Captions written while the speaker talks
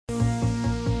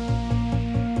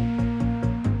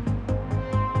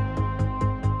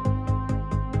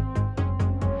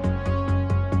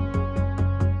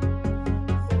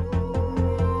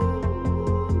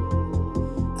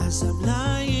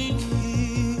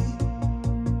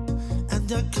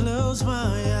I close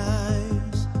my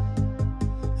eyes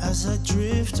as I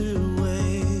drift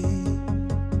away.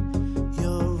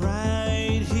 You're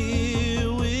right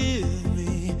here with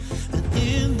me, and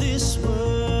in this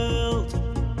world,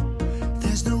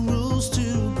 there's no rules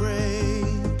to break.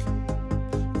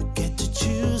 We get to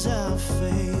choose our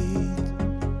fate.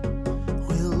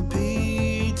 We'll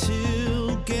be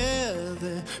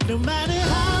together, no matter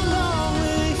how long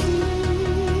we're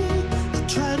here. I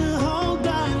try to hold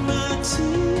back my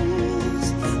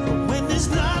tears, but when there's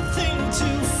nothing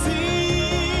to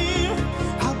fear,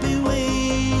 I'll be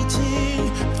waiting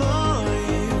for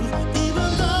you. Even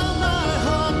though my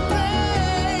heart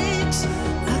breaks,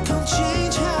 I can't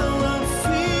change how I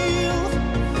feel.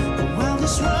 And while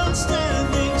this world's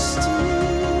standing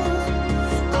still,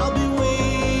 I'll be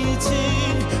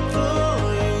waiting for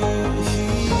you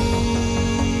here.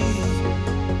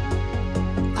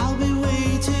 I'll be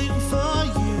waiting for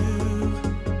you.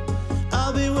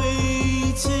 I'll be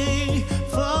waiting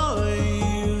for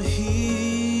you here.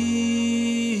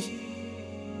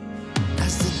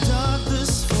 As the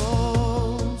darkness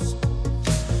falls,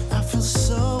 I feel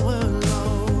so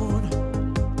alone,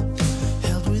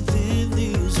 held within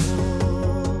these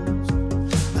walls.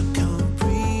 I can't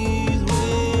breathe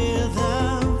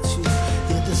without you.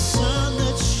 You're the sun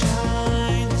that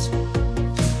shines.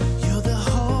 You're the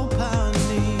hope I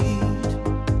need.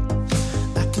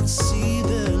 I can see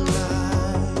the light.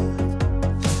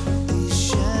 These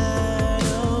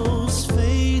shadows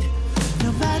fade. No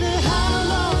matter how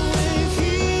long we're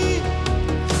here,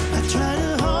 I try to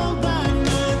hold back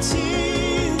my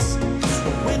tears.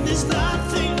 But when there's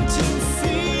nothing to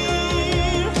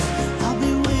fear, I'll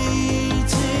be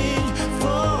waiting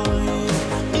for you.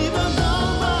 Even though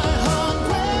my heart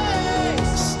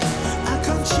breaks, I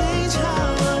can't change how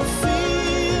I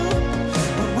feel.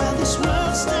 But while this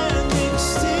world's standing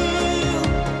still,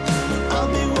 I'll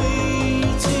be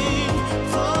waiting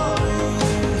for you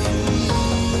here.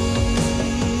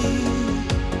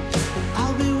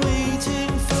 I'll be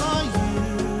waiting for you.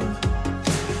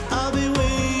 I'll be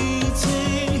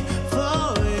waiting for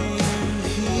you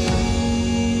here.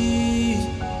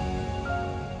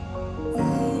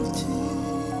 Waiting,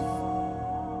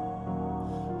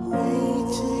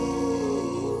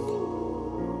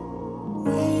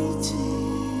 waiting.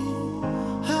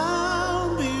 I'll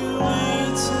be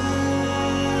waiting,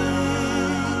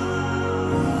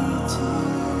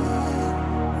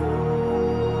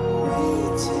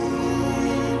 waiting,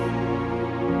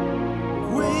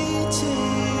 waiting.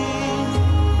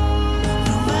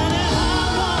 No matter how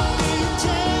long it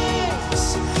takes,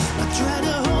 I try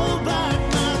to hold back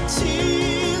my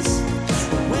tears.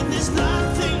 But when there's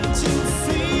nothing to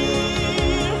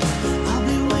fear, I'll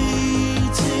be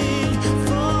waiting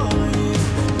for you.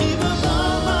 Even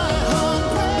though my heart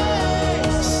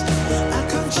breaks, I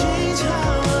can't change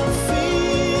how I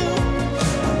feel.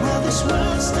 But while this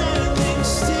world's standing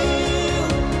still,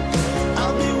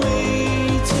 I'll be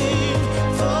waiting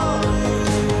for you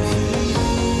here.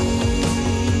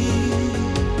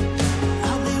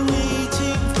 I'll be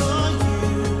waiting for you.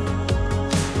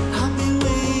 I'll be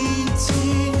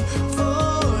waiting for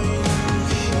you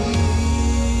here.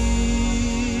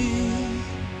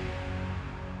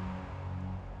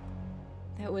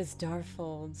 That was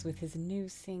Darfolds with his new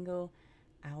single,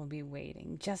 I'll Be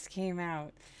Waiting. Just came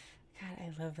out. God,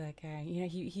 I love that guy. You know,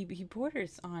 he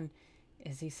borders on,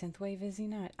 is he synthwave, is he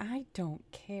not? I don't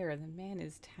care. The man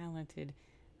is talented.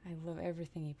 I love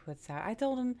everything he puts out. I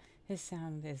told him his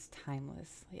sound is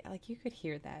timeless. Like you could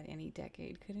hear that any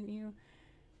decade, couldn't you?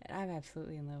 I'm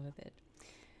absolutely in love with it.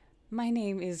 My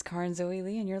name is Karen Zoe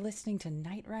Lee, and you're listening to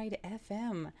Night Ride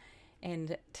FM.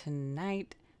 And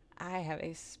tonight, I have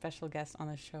a special guest on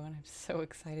the show, and I'm so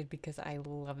excited because I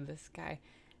love this guy.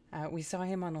 We saw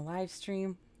him on a live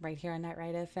stream right here on Night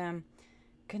Ride FM.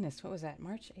 Goodness, what was that?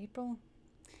 March, April?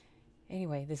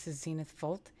 Anyway, this is Zenith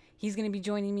Volt. He's going to be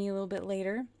joining me a little bit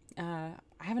later. I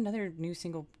have another new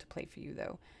single to play for you,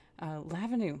 though.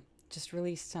 Lavenu just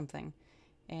released something,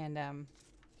 and I'm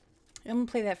going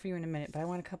to play that for you in a minute, but I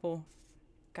got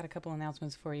a couple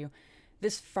announcements for you.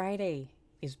 This Friday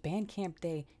is Bandcamp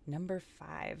Day number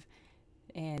 5,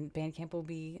 and Bandcamp will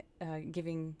be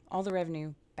giving all the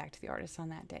revenue back to the artists on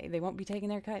that day. They won't be taking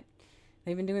their cut.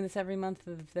 They've been doing this every month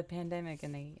of the pandemic,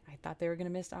 and I thought they were going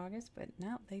to miss August, but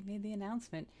no, they made the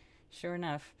announcement. Sure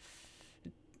enough,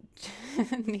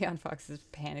 Neon Fox is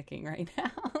panicking right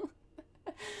now.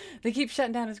 They keep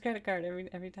shutting down his credit card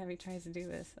every time he tries to do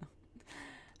this. So.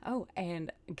 Oh,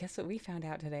 and guess what we found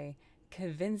out today?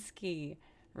 Kavinsky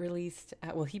released,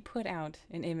 he put out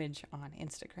an image on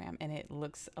Instagram, and it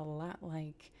looks a lot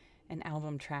like an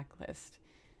album track list.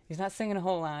 He's not singing a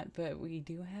whole lot, but we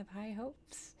do have high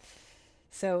hopes.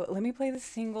 So let me play the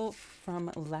single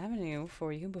from Lavenue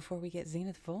for you before we get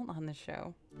Zenith Volt on the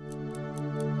show.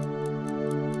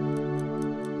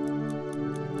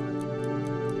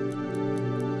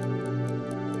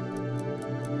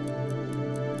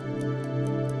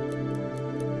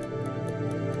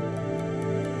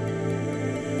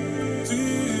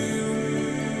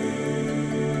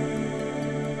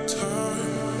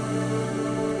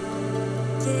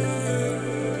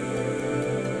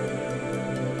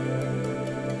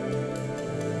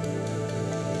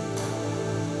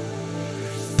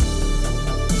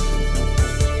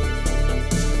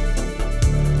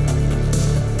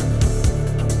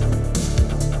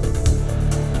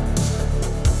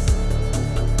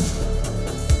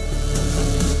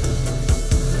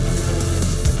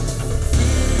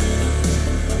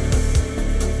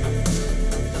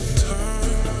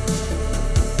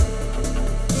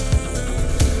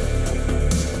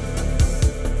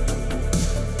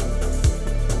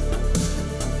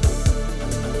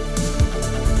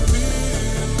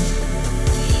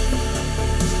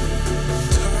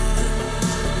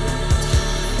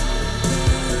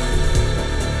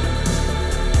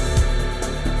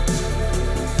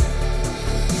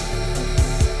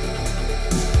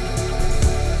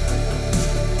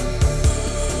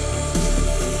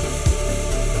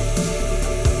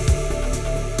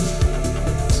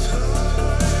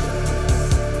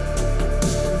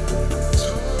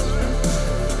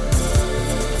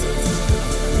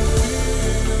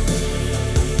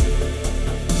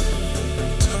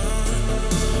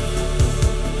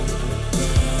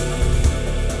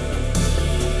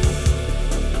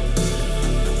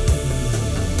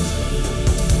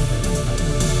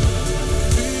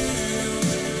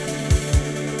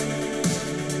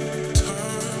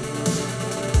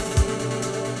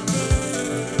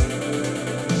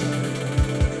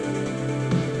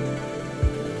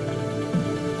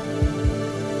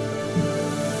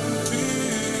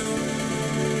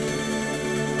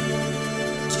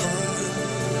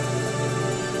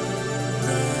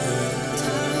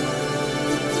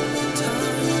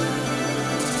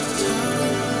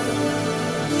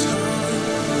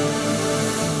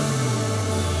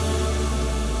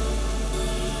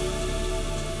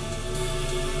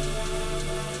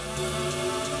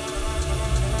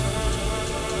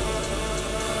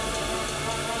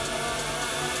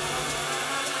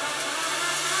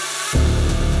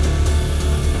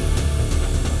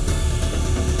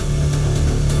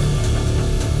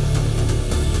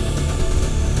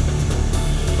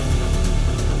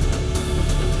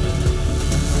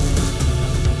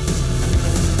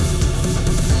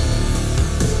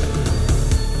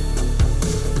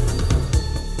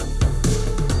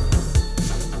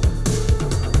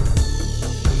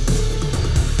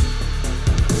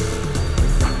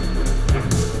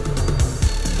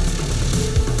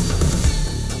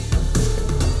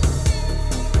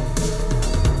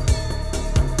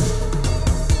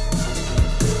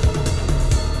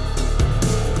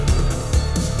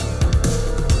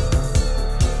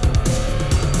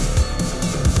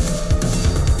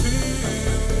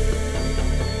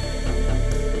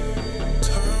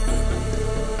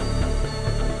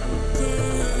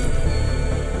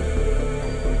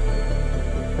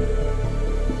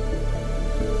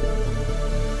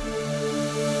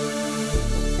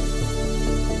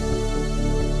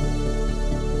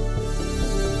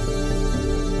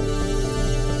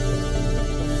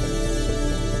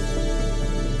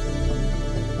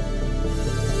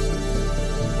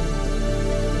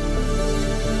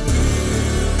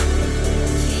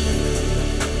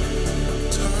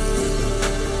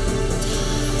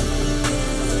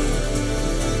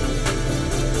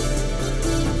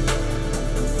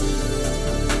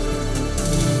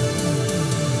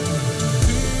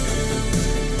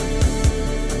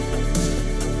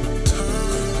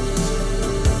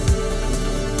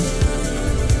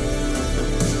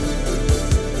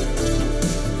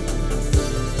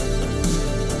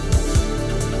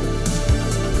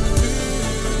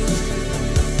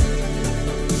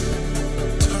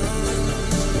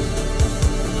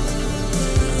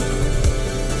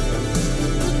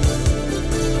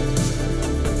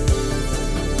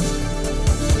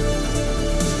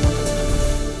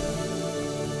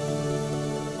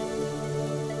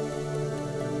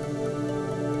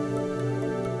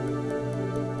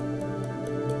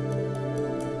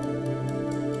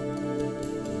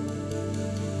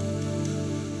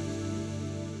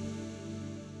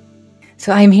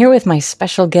 So I'm here with my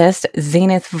special guest,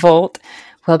 Zenith Volt.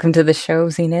 Welcome to the show,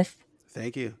 Zenith.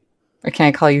 Thank you. Or can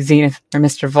I call you Zenith or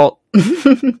Mr. Volt?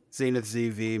 Zenith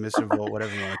ZV, Mr. Volt,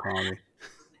 whatever you want to call me.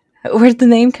 Where'd the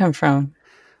name come from?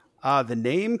 The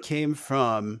name came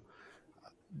from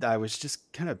I was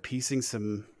just kind of piecing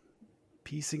some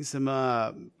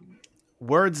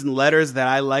words and letters that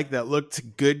I like that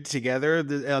looked good together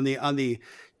on the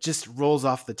just rolls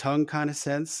off the tongue kind of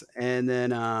sense. And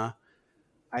then I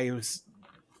was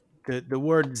the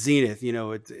word zenith, you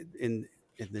know, it's in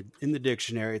the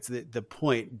dictionary, it's the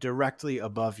point directly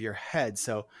above your head.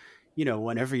 So, you know,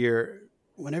 whenever you're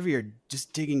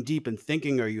just digging deep and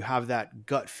thinking, or you have that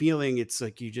gut feeling, it's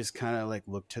like you just kind of like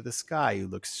look to the sky, you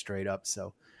look straight up.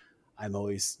 So I'm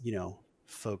always, you know,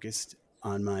 focused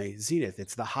on my zenith.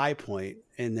 It's the high point.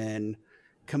 And then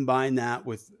combine that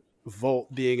with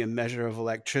volt being a measure of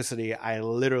electricity. I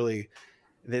literally,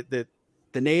 the,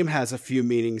 the name has a few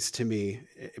meanings to me,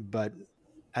 but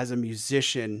as a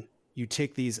musician, you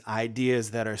take these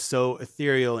ideas that are so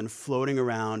ethereal and floating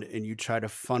around, and you try to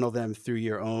funnel them through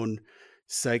your own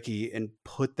psyche and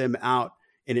put them out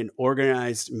in an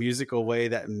organized musical way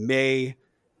that may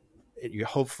you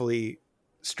hopefully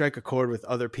strike a chord with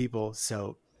other people.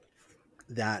 So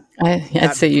that I'd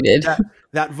that say you did.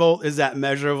 that volt is that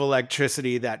measure of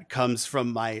electricity that comes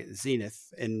from my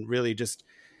zenith, and really just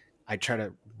I try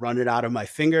to run it out of my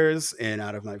fingers and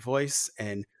out of my voice,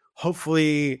 and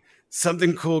hopefully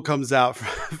something cool comes out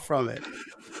from it.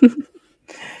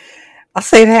 I'll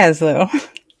say it has though.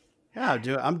 Yeah,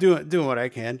 I'm doing what I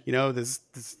can. You know, there's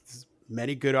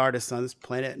many good artists on this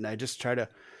planet, and I just try to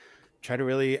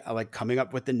really I like coming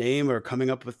up with the name or coming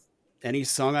up with any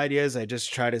song ideas. I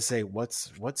just try to say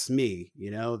what's me.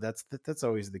 You know, that's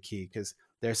always the key, because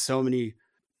there's so many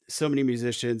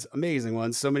musicians, amazing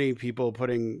ones, so many people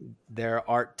putting their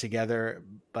art together,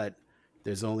 but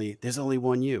there's only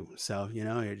one you. So, you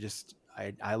know, you're just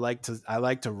I like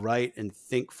to write and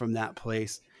think from that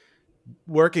place.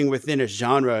 Working within a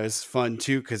genre is fun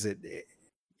too, because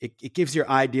it gives your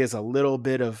ideas a little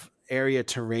bit of area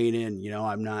to rein in. You know,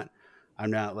 I'm not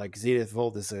like Zenith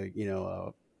Volt is a, you know,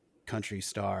 a country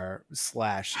star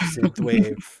slash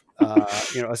synthwave,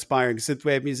 you know, aspiring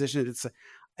synthwave musician.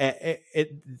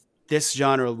 It this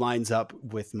genre lines up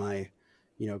with my,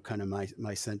 you know, kind of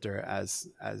my center as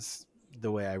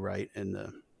the way I write and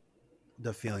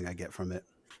the feeling I get from it.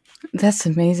 That's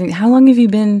amazing. How long have you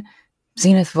been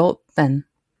Zenith Volt then?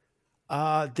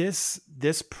 This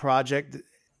project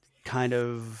kind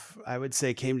of, I would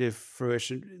say, came to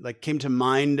fruition, like came to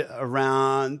mind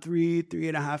around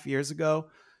 3.5 years ago,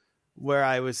 where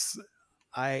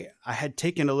I had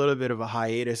taken a little bit of a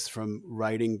hiatus from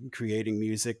writing, creating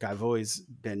music. I've always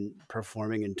been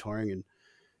performing and touring and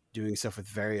doing stuff with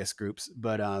various groups,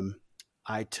 but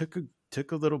I took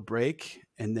a little break,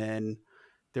 and then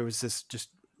there was this just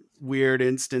weird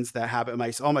instance that happened.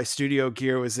 All my studio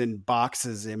gear was in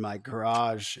boxes in my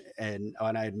garage, and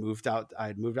when I had moved out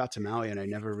to Maui, and I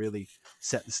never really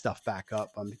set the stuff back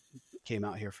up. Came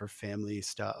out here for family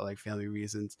stuff, like family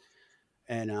reasons,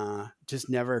 and just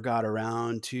never got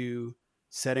around to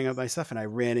setting up my stuff. And I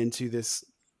ran into this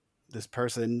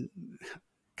person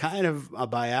kind of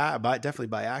definitely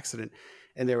by accident.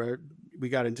 And we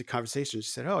got into conversation. She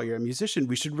said, "Oh, you're a musician.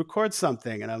 We should record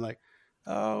something." And I'm like,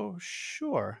 "Oh,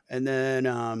 sure." And then,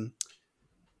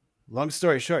 long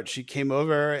story short, she came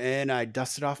over and I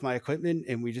dusted off my equipment,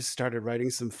 and we just started writing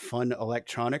some fun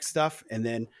electronic stuff. And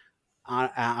then,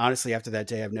 honestly, after that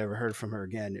day, I've never heard from her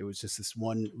again. It was just this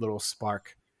one little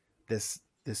spark, this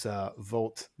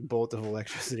bolt of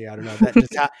electricity. I don't know, that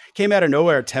just came out of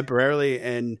nowhere temporarily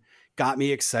and got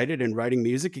me excited in writing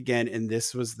music again. And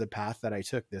this was the path that I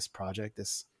took. This project,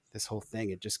 this whole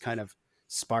thing, it just kind of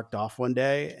sparked off one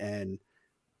day, and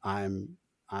I'm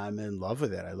in love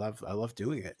with it. I love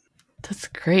doing it. That's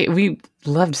great. We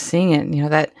loved seeing it. You know,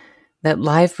 that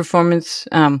live performance.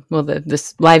 Well,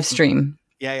 this live stream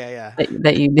Yeah.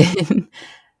 that you did.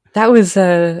 That was.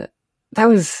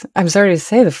 I'm sorry to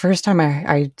say, the first time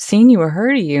I seen you or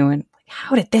heard of you, and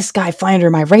how did this guy fly under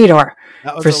my radar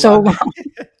for so long?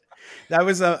 I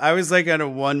was like on a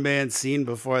one man scene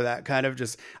before that, kind of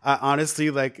just honestly,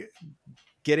 like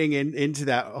getting into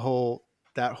that whole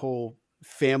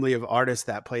family of artists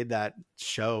that played that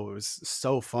show. It was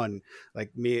so fun.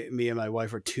 Like me and my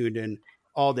wife were tuned in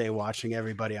all day watching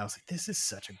everybody. I was like, this is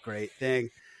such a great thing.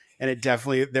 And it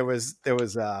definitely, there was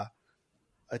a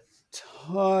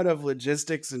ton of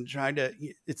logistics and trying to,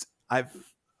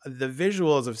 the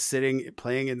visuals of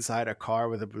playing inside a car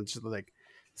with a bunch of like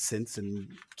synths and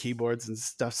keyboards and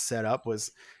stuff set up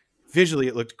was visually,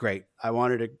 it looked great. I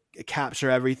wanted to capture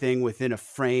everything within a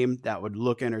frame that would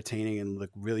look entertaining and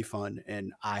look really fun.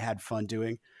 And I had fun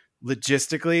doing.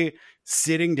 Logistically,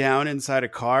 sitting down inside a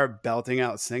car, belting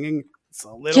out singing, it's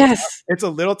a little tough. It's a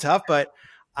little tough, but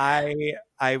I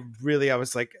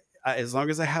was like, as long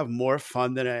as I have more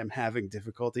fun than I am having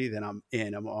difficulty, then I'm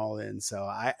in. I'm all in. So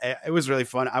it was really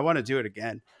fun. I want to do it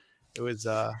again. It was.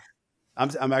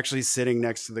 I'm actually sitting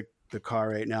next to the car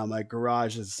right now. My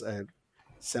garage is a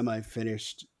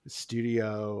semi-finished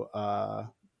studio,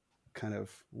 kind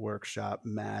of workshop,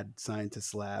 mad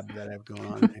scientist lab that I have going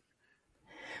on.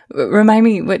 Remind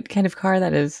me what kind of car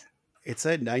that is. It's a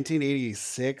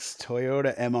 1986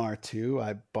 Toyota MR2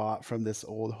 I bought from this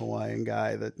old Hawaiian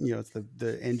guy. That it's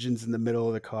the engine's in the middle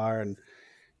of the car and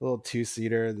a little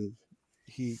two-seater, and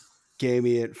he gave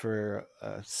me it for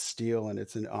a steal, and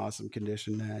it's in awesome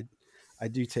condition. And I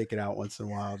do take it out once in a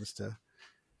while just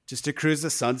to cruise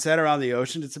the sunset around the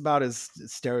ocean. It's about as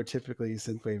stereotypically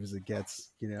synthwave as it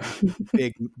gets.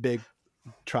 Big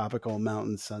tropical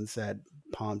mountain sunset,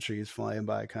 palm trees flying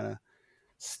by kind of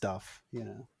stuff.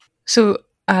 So,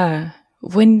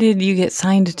 when did you get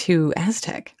signed to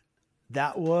Aztec?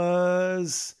 That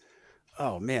was,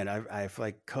 oh man, I have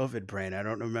like COVID brain. I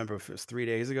don't remember if it was 3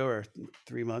 days ago or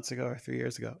 3 months ago or 3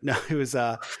 years ago. No, it was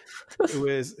the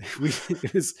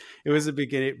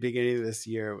beginning of this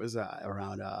year. It was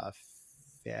around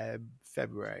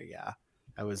February. Yeah,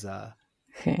 I was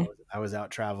Okay. I was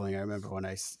out traveling. I remember when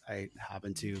I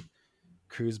happened to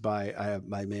cruise by. I have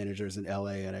my managers in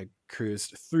LA, and I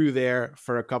cruised through there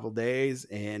for a couple days,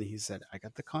 and he said, "I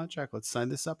got the contract. Let's sign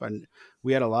this up." And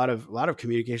we had a lot of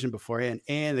communication beforehand,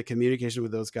 and the communication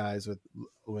with those guys,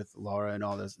 with Laura and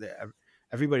all this.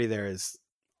 Everybody there is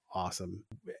awesome.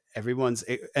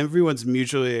 Everyone's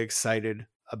mutually excited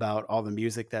about all the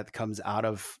music that comes out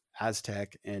of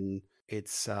Aztec, and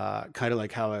it's kind of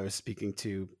like how I was speaking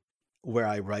to where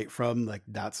I write from. Like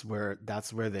that's where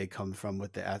they come from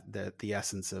with the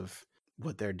essence of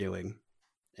what they're doing.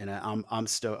 And I'm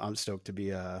stoked to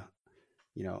be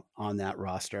on that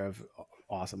roster of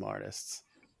awesome artists.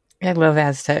 I love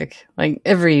Aztec. Like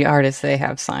every artist they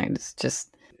have signed is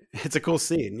just. It's a cool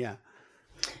scene. Yeah.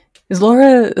 Is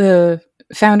Laura the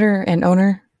founder and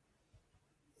owner?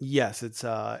 Yes, it's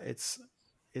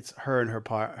her and her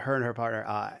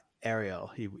partner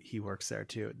Ariel. He works there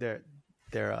too. They're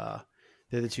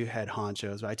the two head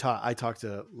honchos. I talk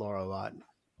to Laura a lot.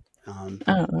 Oh,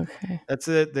 okay. That's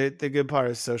the good part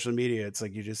of social media. It's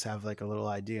like you just have like a little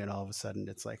idea, and all of a sudden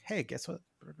it's like, hey, guess what?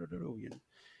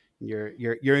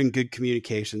 You're in good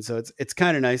communication. So it's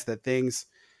kind of nice that things,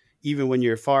 even when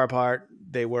you're far apart,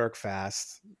 they work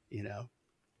fast.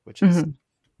 Which is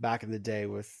back in the day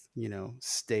with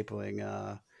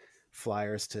stapling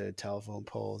flyers to telephone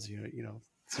poles.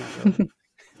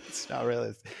 It's not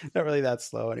really that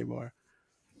slow anymore.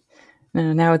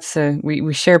 No, now it's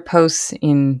we share posts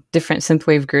in different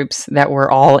synthwave groups that we're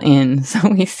all in, so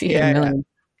we see a million.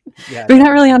 Yeah, you're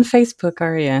not really on Facebook,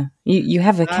 are you? You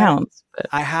have accounts. But.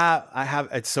 I have.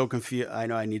 It's so confused. I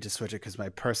know I need to switch it because my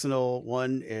personal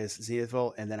one is Zenith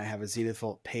Volt, and then I have a Zenith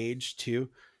Volt page too,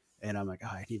 and I'm like, oh,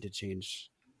 I need to change.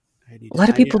 A lot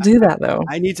of people do that though.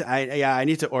 I need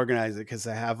to organize it because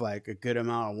I have like a good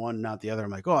amount on one, not the other.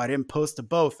 I'm like, oh, I didn't post to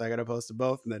both. I got to post to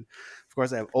both, and then of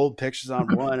course I have old pictures on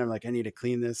one. I'm like, I need to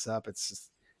clean this up. It's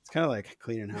kind of like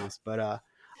cleaning house, but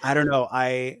I don't know.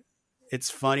 It's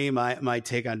funny my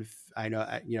take on. I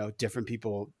know different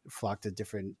people flock to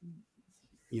different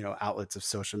outlets of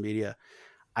social media.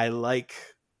 I'm on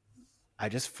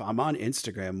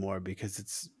Instagram more because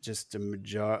it's just a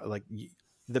majority like.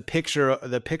 The picture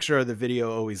or the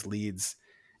video always leads,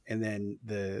 and then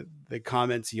the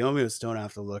comments you almost don't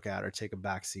have to look at or take a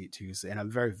back seat to. And I'm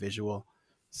very visual,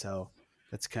 so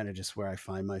that's kind of just where I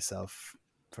find myself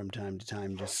from time to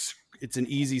time. Just it's an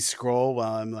easy scroll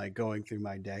while I'm like going through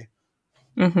my day.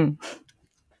 Mm-hmm.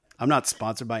 I'm not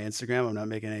sponsored by Instagram. I'm not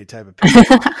making any type of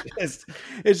picture.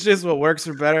 it's just what works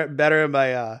for better in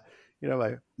my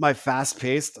my fast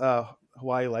paced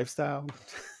Hawaii lifestyle.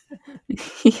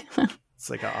 Yeah. It's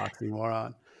like an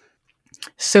oxymoron.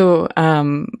 So,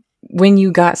 when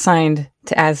you got signed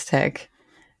to Aztec,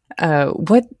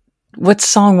 what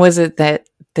song was it that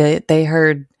they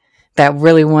heard that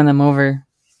really won them over?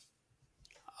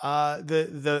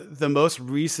 The most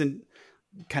recent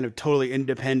kind of totally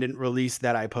independent release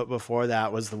that I put before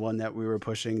that was the one that we were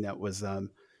pushing. That was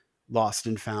Lost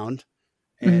and Found,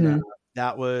 and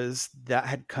that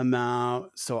had come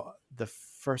out. So the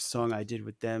first song I did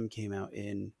with them came out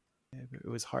it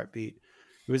was Heartbeat.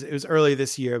 It was early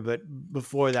this year, but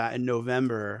before that in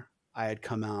November, I had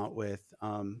come out with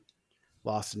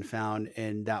Lost and Found,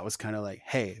 and that was kind of like,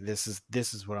 hey, this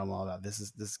is what I'm all about. This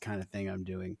is kind of thing I'm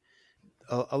doing.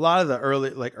 A lot of the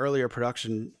earlier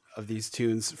production of these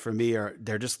tunes for me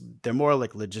they're more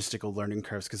like logistical learning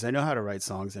curves because I know how to write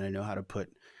songs and I know how to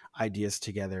put ideas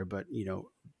together, but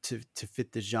to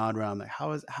fit the genre. I'm like,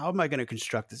 how am I going to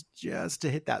construct this just to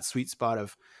hit that sweet spot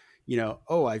of,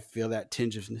 oh, I feel that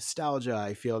tinge of nostalgia.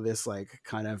 I feel this like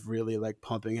kind of really like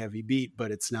pumping heavy beat,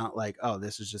 but it's not like, oh,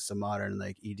 this is just a modern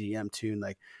like EDM tune.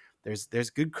 Like there's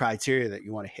good criteria that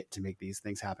you want to hit to make these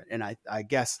things happen. And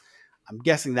I'm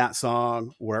guessing that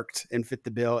song worked and fit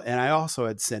the bill. And I also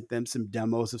had sent them some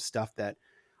demos of stuff that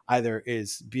either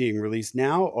is being released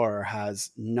now or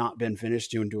has not been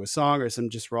finished into a song, or some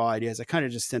just raw ideas. I kind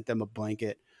of just sent them a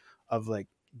blanket of like,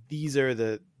 these are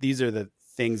the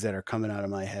things that are coming out of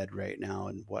my head right now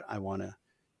and what I want to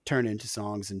turn into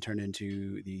songs and turn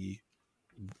into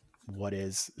what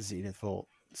is Zenith Volt.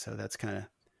 So it's kind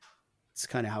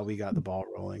of how we got the ball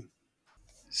rolling.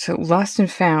 So Lost and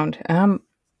Found.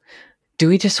 Do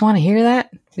we just want to hear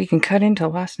that? We can cut into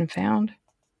Lost and Found.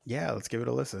 Yeah, let's give it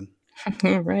a listen.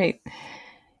 All right.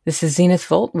 This is Zenith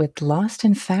Volt with Lost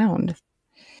and Found.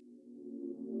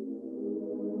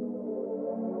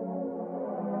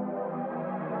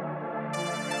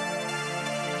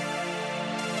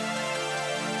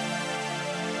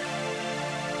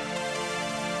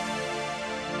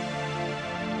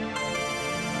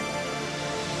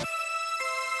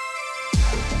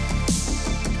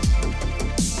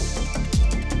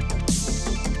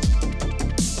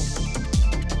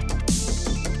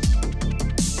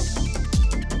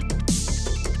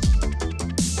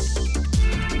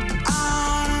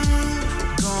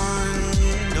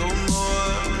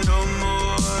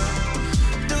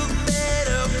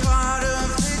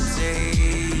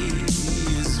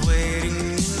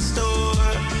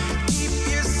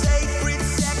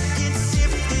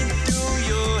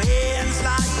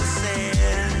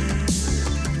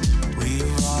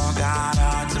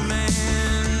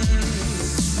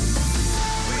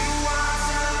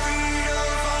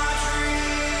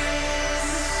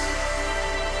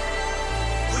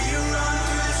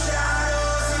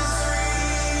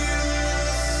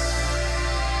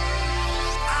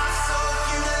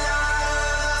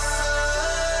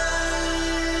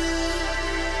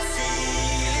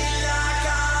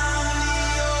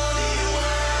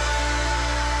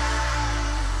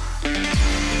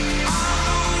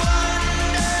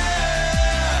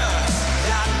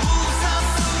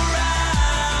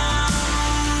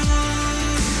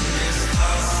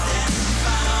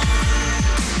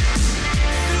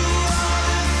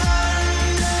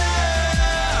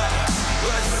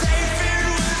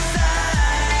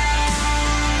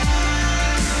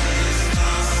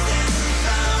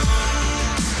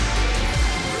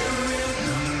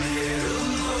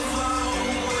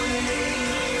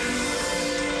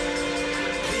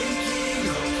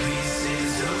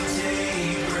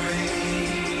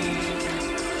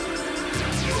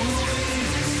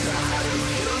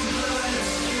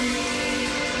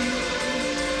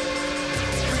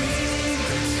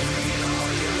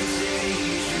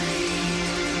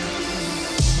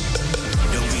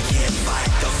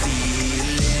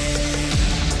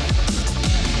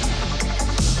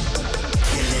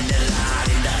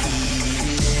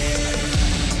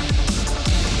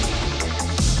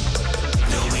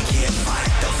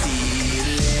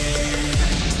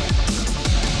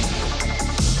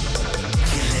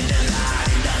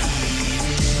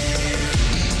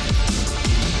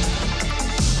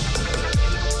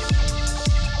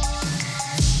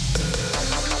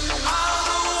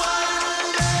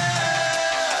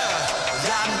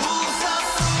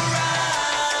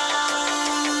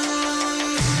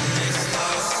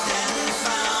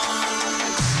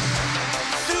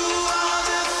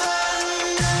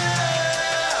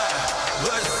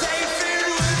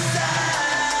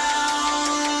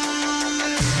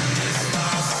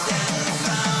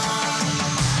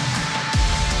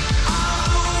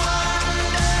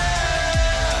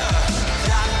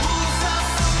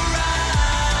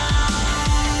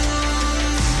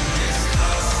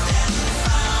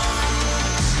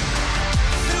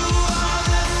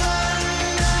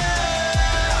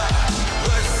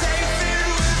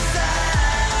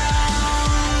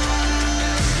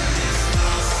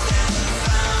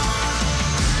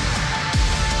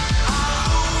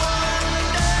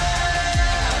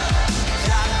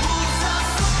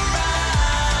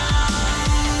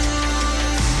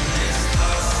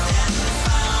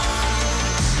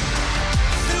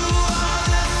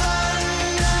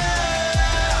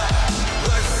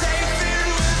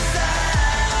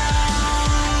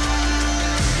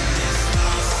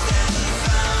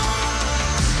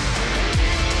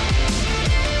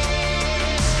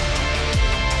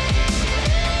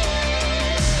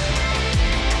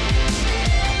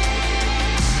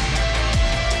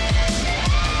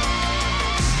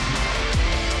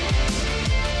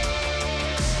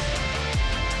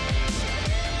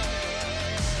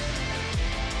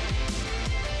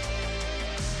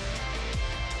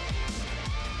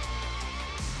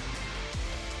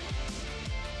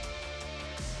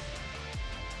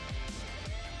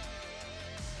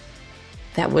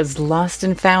 That was Lost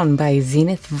and Found by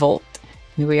Zenith Volt.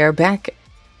 We are back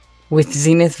with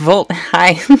Zenith Volt.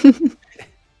 Hi.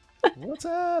 What's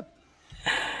up?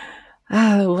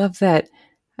 I love that.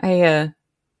 I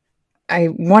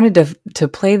wanted to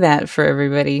play that for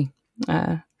everybody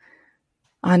on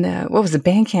what was it,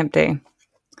 Bandcamp Day,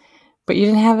 but you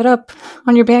didn't have it up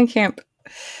on your Bandcamp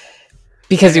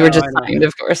because you were just signed,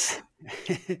 of course.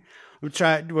 We're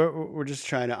just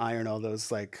trying to iron all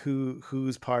those, like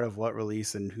who's part of what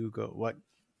release and what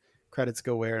credits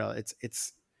go where.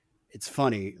 It's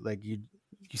funny. Like you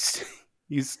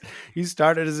you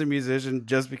started as a musician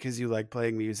just because you like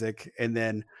playing music, and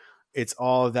then it's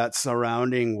all of that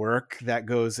surrounding work that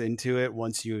goes into it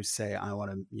once you say, I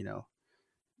want to,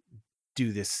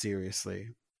 do this seriously.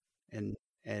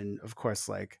 And of course,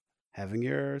 like having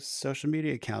your social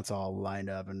media accounts all lined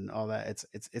up and all that,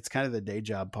 it's kind of the day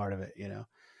job part of it.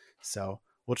 So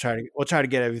we'll try to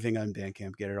get everything on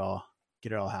Bandcamp, get it all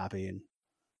happy and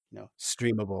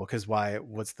streamable, because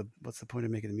what's the point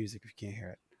of making the music if you can't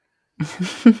hear it?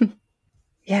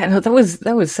 Yeah, no,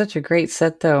 that was such a great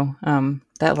set though.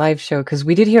 That live show, because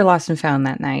we did hear Lost and Found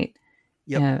that night.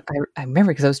 Yep. I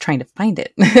remember because I was trying to find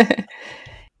it.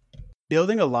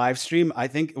 Building a live stream, I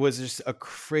think it was just a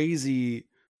crazy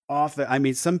I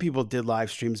mean, some people did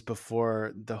live streams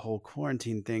before the whole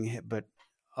quarantine thing hit, but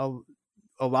a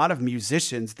lot of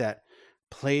musicians that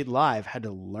played live had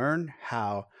to learn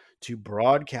how to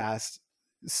broadcast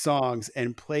songs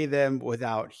and play them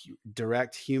without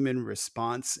direct human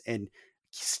response and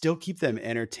still keep them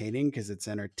entertaining, because it's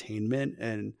entertainment,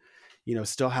 and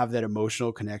still have that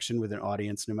emotional connection with an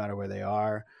audience no matter where they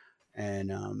are.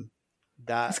 And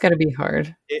It's got to be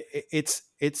hard. It's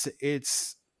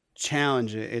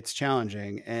challenging. It's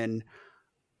challenging, and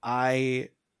I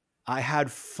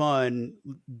had fun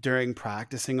during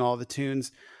practicing all the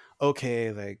tunes.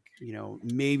 Okay, like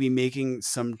maybe making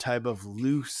some type of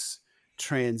loose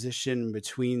transition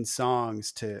between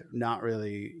songs to not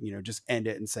really just end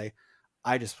it and say,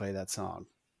 I just play that song,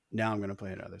 now I'm going to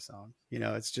play another song.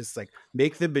 It's just like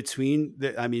make the between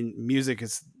I mean, music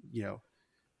is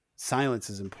silence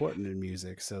is important in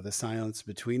music, so the silence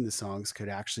between the songs could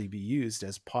actually be used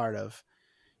as part of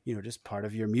just part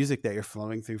of your music that you're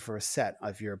flowing through for a set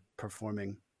if you're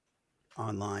performing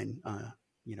online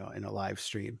in a live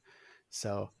stream.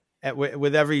 So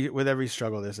with every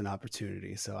struggle there's an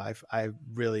opportunity. So I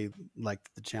really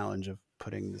liked the challenge of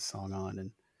putting the song on and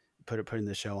putting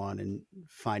the show on and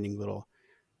finding little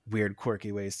weird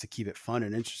quirky ways to keep it fun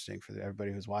and interesting for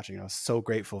everybody who's watching. I was so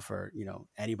grateful for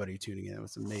anybody tuning in. It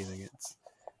was amazing.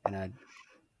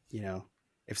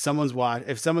 If someone's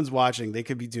watching, they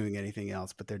could be doing anything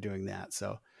else, but they're doing that.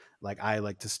 So like I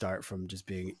like to start from just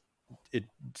being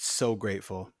so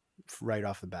grateful right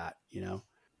off the bat.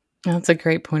 That's a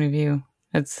great point of view.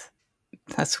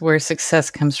 That's where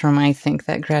success comes from, I think,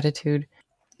 that gratitude.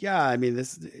 Yeah, I mean,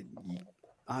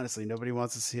 honestly, nobody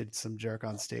wants to see some jerk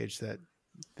on stage that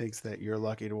thinks that you're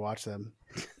lucky to watch them.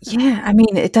 Yeah, I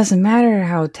mean, it doesn't matter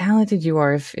how talented you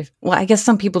are. Well, I guess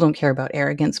some people don't care about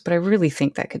arrogance, but I really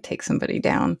think that could take somebody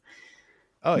down.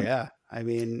 Oh yeah, I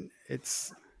mean,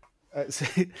 it's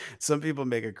some people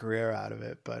make a career out of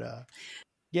it, but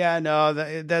yeah, no,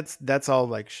 that's all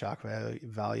like shock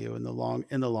value in the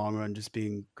long run. Just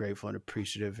being grateful and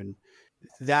appreciative, and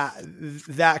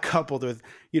that coupled with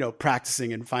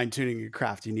practicing and fine tuning your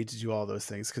craft, you need to do all those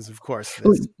things, because of course.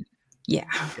 Yeah.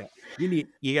 You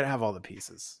got to have all the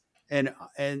pieces, and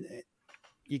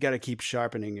you got to keep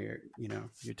sharpening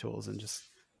your tools, and just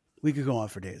we could go on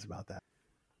for days about that.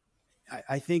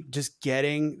 I think just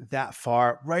getting that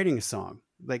far, writing a song,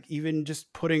 like even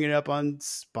just putting it up on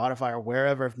Spotify or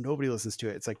wherever, if nobody listens to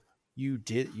it, it's like you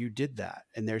did that,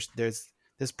 and there's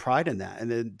pride in that,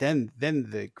 and then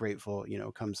the grateful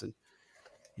comes in.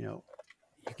 You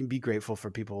can be grateful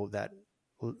for people that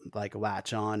like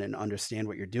latch on and understand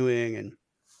what you're doing. And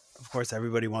of course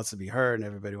everybody wants to be heard and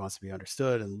everybody wants to be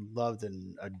understood and loved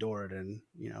and adored, and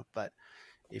but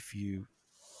if you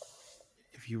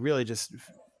really just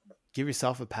give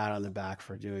yourself a pat on the back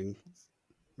for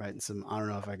writing some, I don't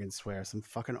know if I can swear, some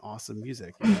fucking awesome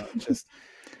music,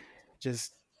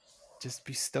 just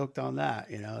be stoked on that.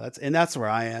 That's where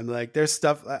I am. Like there's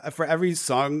stuff for every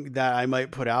song that I might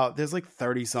put out, there's like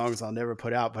 30 songs I'll never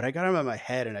put out, but I got them in my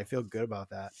head and I feel good about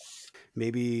that.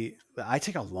 Maybe I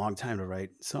take a long time to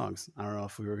write songs. I don't know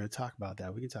if we were going to talk about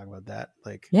that. We can talk about that.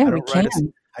 Like, yeah, we can.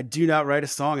 I do not write a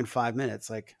song in 5 minutes.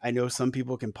 Like I know some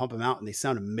people can pump them out and they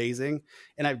sound amazing,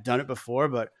 and I've done it before,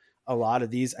 but a lot of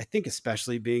these, I think,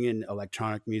 especially being in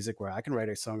electronic music where I can write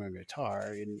a song on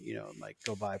guitar and, like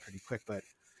go by pretty quick, but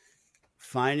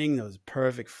finding those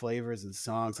perfect flavors and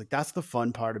songs. Like that's the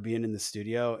fun part of being in the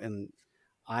studio. And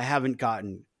I haven't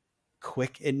gotten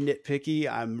quick and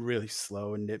nitpicky. I'm really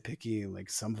slow and nitpicky. Like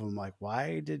some of them, like,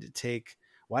 why did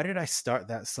I start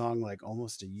that song like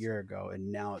almost a year ago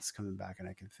and now it's coming back and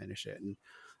I can finish it? And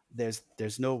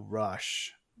there's no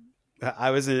rush. I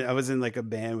was in like a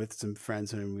band with some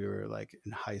friends when we were like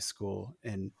in high school,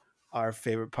 and our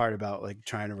favorite part about like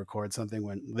trying to record something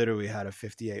when literally had a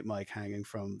 58 mic hanging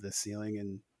from the ceiling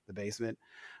in the basement.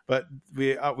 But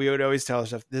we would always tell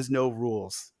ourselves there's no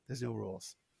rules. There's no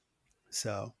rules.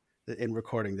 So in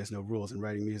recording, there's no rules. In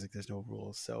writing music, there's no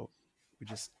rules. So we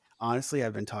just honestly,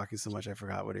 I've been talking so much, I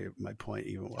forgot what my point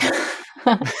even was.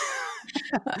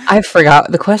 I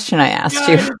forgot the question I asked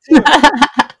you.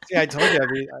 See, I told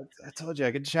you. I told you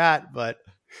I could chat, but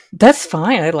That's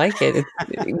fine. I like it.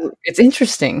 It's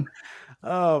interesting.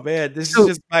 oh man, this is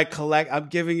just my I'm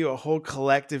giving you a whole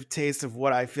collective taste of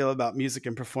what I feel about music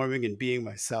and performing and being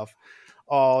myself,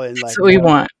 all in like what we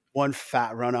want. One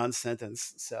fat run-on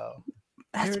sentence. So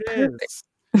That's here it perfect.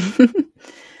 is.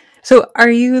 So, are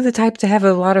you the type to have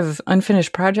a lot of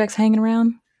unfinished projects hanging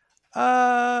around?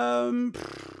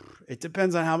 It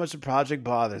depends on how much a project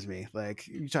bothers me. Like,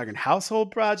 you talking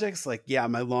household projects? Like, yeah,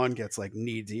 my lawn gets like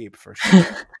knee deep for sure.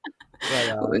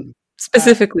 But,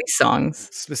 specifically songs.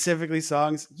 Specifically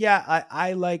songs. Yeah,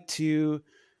 I like to,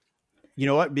 you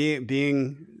know what,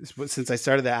 being since I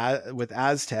started with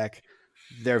Aztec,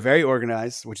 they're very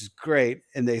organized, which is great.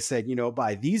 And they said, you know,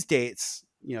 by these dates,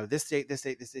 you know, this date,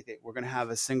 we're going to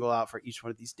have a single out for each one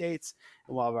of these dates.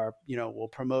 And we'll have our, you know, we'll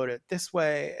promote it this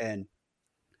way. And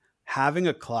having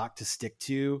a clock to stick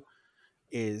to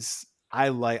is, I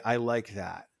like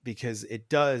that because it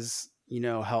does, you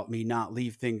know, help me not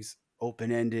leave things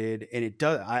open-ended. And it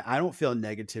does, I don't feel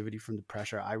negativity from the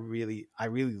pressure. I really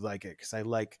like it because I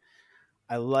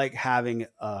like having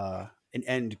an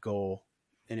end goal,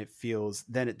 and it feels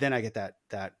then I get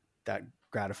that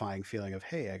gratifying feeling of,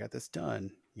 hey, I got this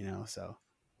done, you know. So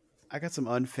I got some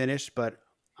unfinished, but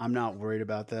I'm not worried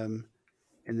about them.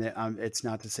 And it's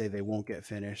not to say they won't get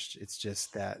finished. It's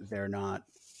just that they're not.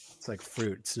 It's like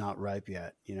fruit; it's not ripe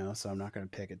yet, you know. So I'm not going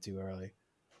to pick it too early.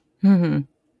 Mm-hmm.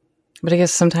 But I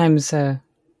guess sometimes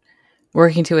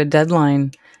working to a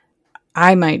deadline,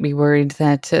 I might be worried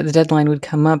that the deadline would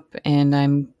come up and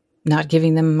I'm not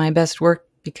giving them my best work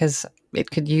because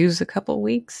it could use a couple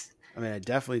weeks. I mean, I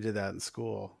definitely did that in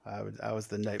school. I was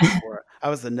the night before. I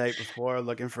was the night before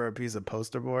looking for a piece of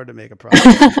poster board to make a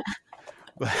project.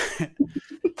 But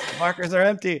markers are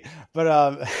empty.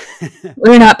 But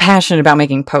we're not passionate about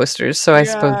making posters, so I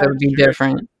suppose that would be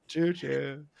different.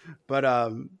 True. But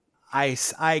I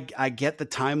get the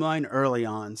timeline early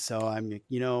on, so I'm,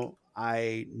 you know,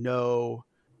 I know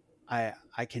I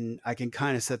can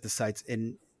kind of set the sights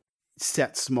and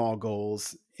set small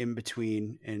goals in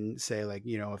between and say, like,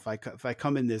 you know, if I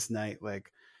come in this night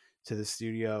like to the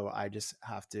studio, I just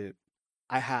have to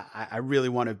I really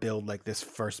want to build like this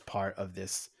first part of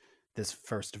this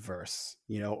first verse,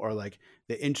 you know, or like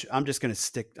the intro. I'm just going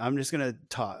to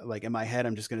talk like in my head.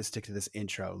 I'm just going to stick to this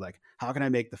intro. Like, how can I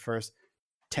make the first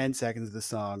 10 seconds of the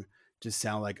song just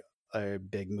sound like a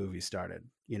big movie started,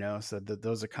 you know? So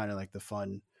those are kind of like the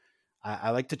fun.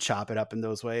 I like to chop it up in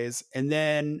those ways. And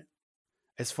then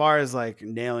as far as like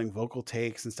nailing vocal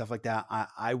takes and stuff like that,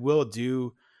 I will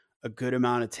do a good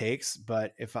amount of takes,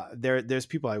 but if there's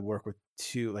people I work with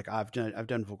too, like I've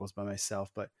done vocals by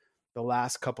myself, but the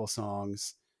last couple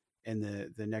songs and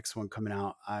the next one coming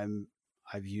out,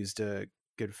 I've used a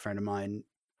good friend of mine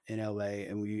in LA,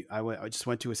 and I just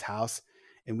went to his house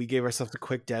and we gave ourselves a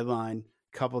quick deadline,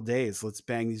 couple days, let's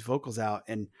bang these vocals out.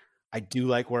 And I do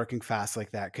like working fast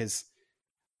like that, because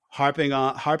harping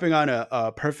on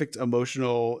a perfect,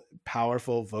 emotional,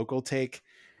 powerful vocal take,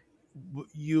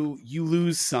 you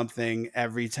lose something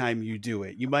every time you do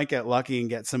it. You might get lucky and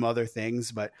get some other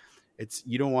things, but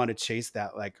you don't want to chase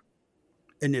that like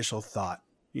initial thought,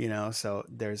 you know? So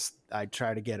I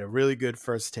try to get a really good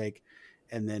first take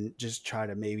and then just try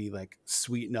to maybe like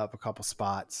sweeten up a couple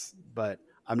spots, but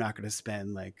I'm not going to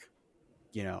spend like,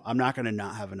 you know, I'm not going to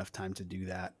not have enough time to do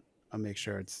that. I'll make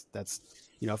sure that's,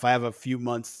 you know, if I have a few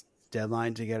months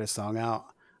deadline to get a song out,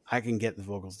 I can get the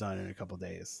vocals done in a couple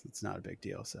days. It's not a big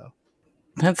deal. So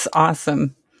that's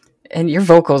awesome. And your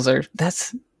vocals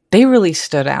they really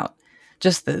stood out.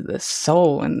 Just the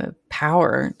soul and the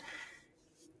power.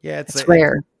 Yeah, it's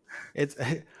rare. It's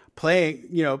playing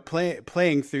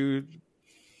through.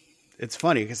 It's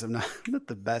funny because I'm not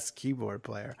the best keyboard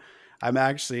player. I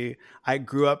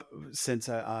grew up since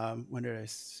when did I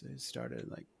started?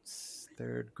 Like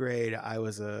third grade. I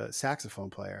was a saxophone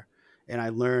player, and I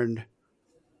learned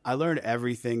I learned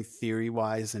everything theory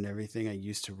wise and everything I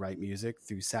used to write music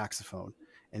through saxophone.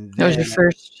 And That was your then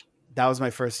first. that was my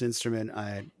first instrument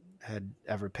I had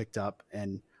ever picked up,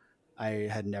 and I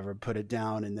had never put it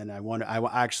down. And then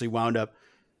I actually wound up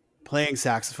playing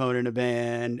saxophone in a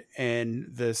band, and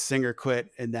the singer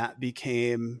quit, and that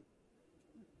became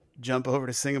jump over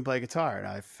to sing and play guitar. And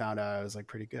I found out I was like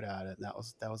pretty good at it. And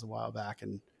that was a while back.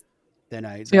 And then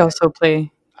So you also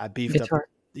play I beefed up. guitar.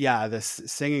 Yeah, the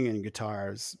singing and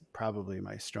guitar is probably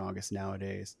my strongest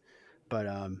nowadays. But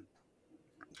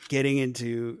getting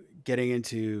into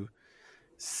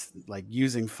like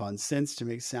using fun synths to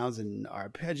make sounds and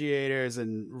arpeggiators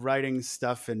and writing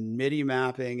stuff and MIDI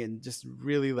mapping, and just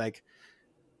really like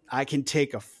I can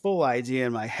take a full idea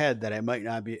in my head that I might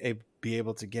not be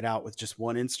able to get out with just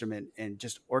one instrument and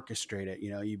just orchestrate it.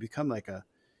 You become like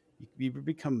you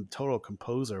become a total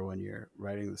composer when you're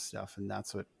writing this stuff. And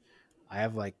that's what I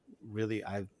have, like, really,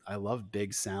 I love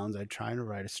big sounds. I try to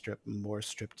write more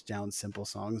stripped down, simple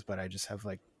songs, but I just have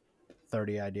like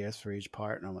 30 ideas for each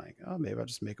part. And I'm like, oh, maybe I'll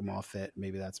just make them all fit.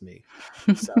 Maybe that's me.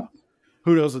 So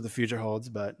who knows what the future holds,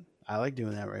 but I like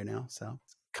doing that right now. So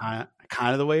kind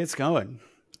of the way it's going.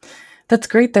 That's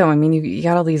great, though. I mean, you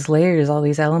got all these layers, all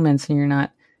these elements, and you're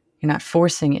not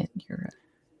forcing it.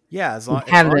 Yeah. You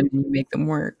have them and you make them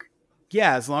work.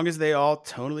 Yeah. As long as they all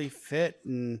totally fit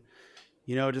and,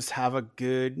 just have a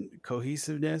good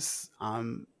cohesiveness.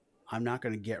 I'm not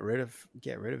going to get rid of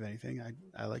anything.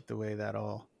 I like the way that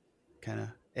all kind of,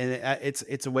 and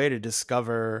it's a way to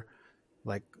discover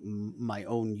like my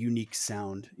own unique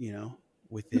sound,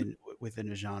 within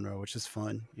a genre, which is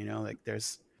fun. Like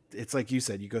it's like you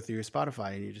said, you go through your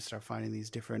Spotify and you just start finding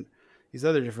these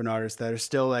other different artists that are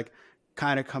still like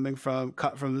kind of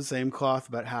cut from the same cloth,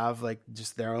 but have like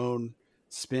just their own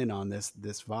spin on this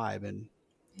vibe. And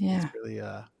yeah,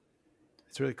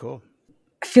 it's really cool.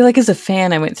 I feel like as a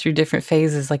fan, I went through different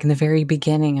phases. Like in the very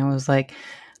beginning, I was like,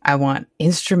 I want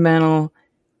instrumental.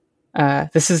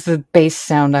 This is the bass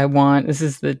sound I want. This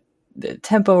is the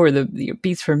tempo or the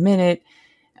beats per minute.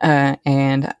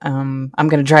 And I'm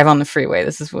going to drive on the freeway.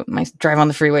 This is what my drive on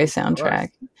the freeway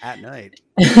soundtrack. At night.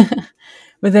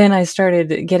 But then I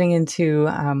started getting into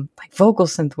like vocal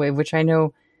synthwave, which I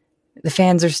know the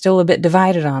fans are still a bit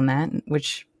divided on that,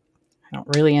 which I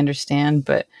don't really understand.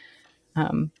 But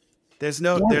there's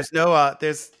no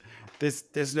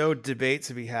debate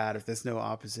to be had if there's no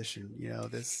opposition.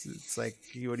 It's like,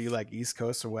 what do you like, East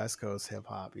Coast or West Coast hip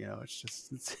hop? It's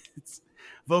just it's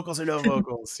vocals or no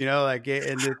vocals. Like,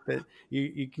 and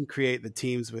you can create the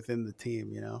teams within the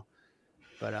team.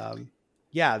 But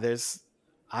yeah,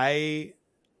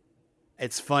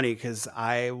 it's funny because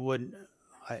I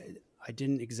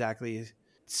didn't exactly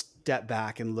step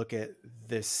back and look at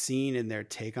this scene and their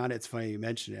take on it. It's funny you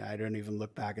mentioned it. I don't even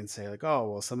look back and say like, oh,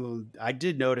 well, some of them I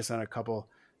did notice on a couple,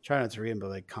 try not to read them, but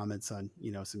like comments on,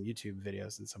 some YouTube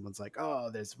videos, and someone's like,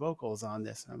 oh, there's vocals on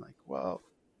this. And I'm like, well,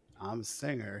 I'm a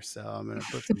singer, so I'm going to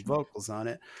put some vocals on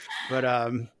it. But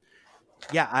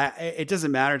yeah, it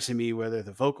doesn't matter to me whether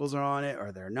the vocals are on it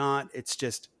or they're not. It's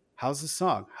just, how's the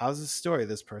song? How's the story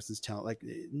this person's telling? Like,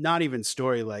 not even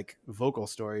story like vocal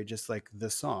story, just like the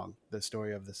song, the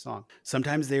story of the song.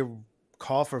 Sometimes they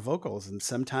call for vocals, and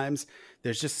sometimes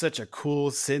there's just such a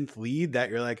cool synth lead that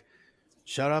you're like,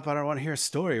 shut up, I don't want to hear a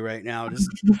story right now.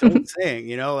 Just don't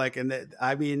sing, like,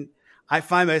 I mean, I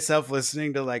find myself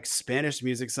listening to like Spanish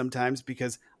music sometimes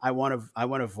because I want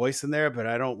a voice in there, but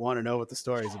I don't want to know what the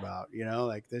story's about,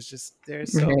 like there's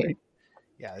so many,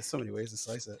 there's so many ways to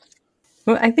slice it.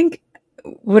 Well, I think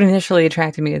what initially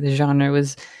attracted me to the genre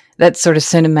was that sort of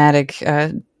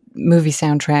cinematic movie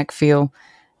soundtrack feel.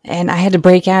 And I had to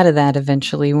break out of that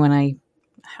eventually when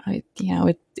it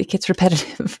gets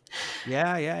repetitive.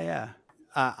 Yeah.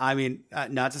 I mean,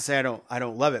 not to say I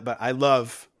don't love it, but I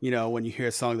love, when you hear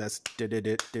a song that's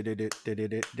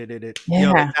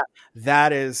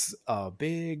that is a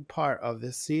big part of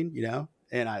this scene,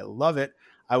 and I love it.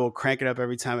 I will crank it up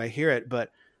every time I hear it, but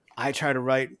I try to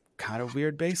write kind of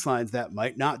weird bass lines that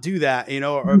might not do that,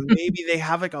 or maybe they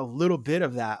have like a little bit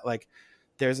of that. Like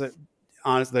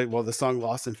honestly, the song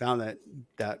Lost and Found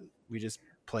that we just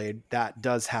played, that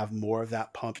does have more of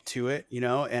that pump to it,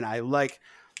 and I like,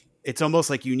 it's almost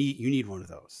like you need one of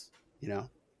those,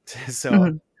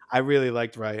 so I really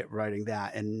liked writing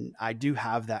that. And I do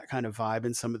have that kind of vibe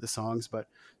in some of the songs, but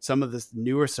some of the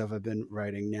newer stuff I've been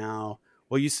writing now,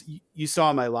 well, you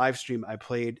saw my live stream, I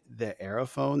played the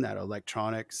Aerophone, that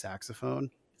electronic saxophone.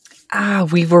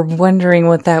 We were wondering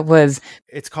what that was.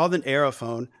 It's called an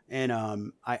Aerophone, and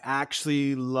I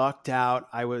actually lucked out.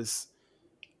 I was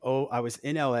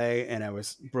in LA, and I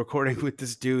was recording with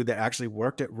this dude that actually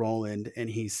worked at Roland, and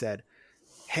he said,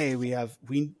 hey, the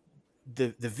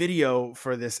video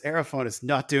for this Aerophone is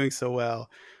not doing so well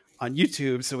on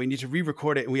YouTube, so we need to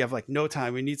re-record it, and we have like no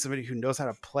time. We need somebody who knows how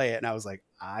to play it. And I was like,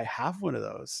 I have one of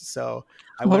those. So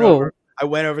I went Oh, over. I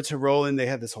went over to Roland. They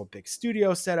had this whole big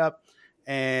studio set up,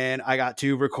 and I got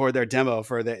to record their demo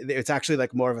for the. It's actually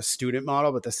like more of a student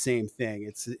model, but the same thing.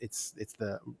 It's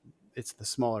the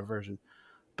smaller version.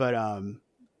 But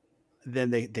then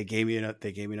they gave me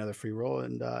another free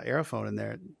Roland Aerophone, and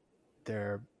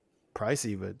they're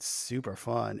pricey but super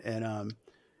fun. And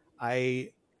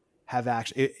I have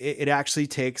actually it actually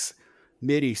takes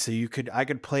MIDI, so I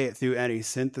could play it through any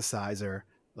synthesizer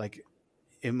like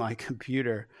in my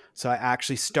computer. So I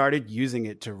actually started using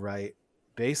it to write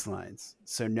bass lines.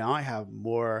 So now I have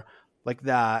more like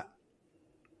that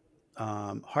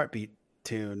Heartbeat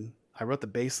tune. I wrote the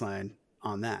bass line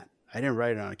on that. I didn't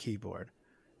write it on a keyboard.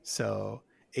 So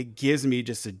it gives me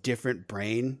just a different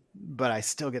brain, but I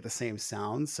still get the same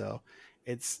sound. So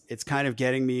it's kind of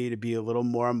getting me to be a little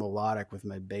more melodic with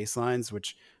my bass lines,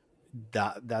 which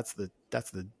that's the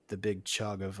big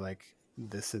chug of like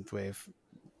the synthwave,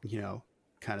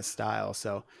 kind of style.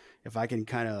 So if I can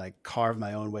kind of like carve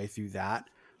my own way through that,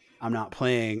 I'm not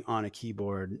playing on a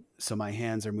keyboard, so my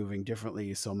hands are moving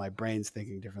differently, so my brain's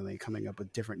thinking differently, coming up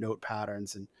with different note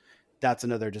patterns, and that's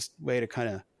another just way to kind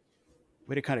of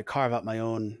carve out my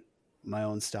own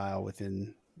style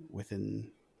within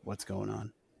what's going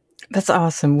on. that's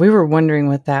awesome. We were wondering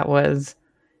what that was.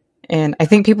 And I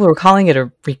think people were calling it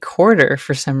a recorder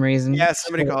for some reason. Yeah,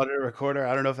 somebody called it a recorder.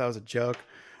 I don't know if that was a joke.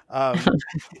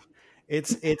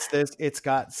 It's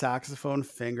got saxophone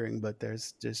fingering, but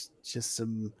there's just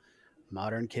some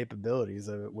modern capabilities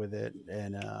of it with it,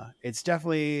 and it's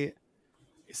definitely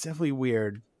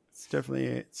weird. It's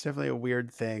definitely a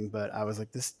weird thing, but I was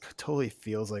like, this totally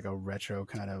feels like a retro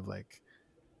kind of like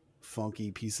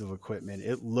funky piece of equipment.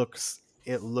 It looks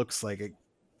like it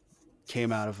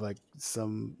came out of like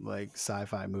some like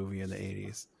sci-fi movie in the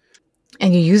 80s.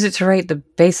 And you use it to write the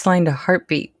bass line to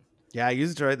Heartbeat. Yeah, I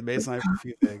use it to write the bass line for a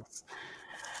few things.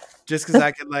 Just because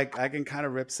I can kind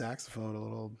of rip saxophone a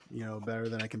little, better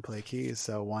than I can play keys.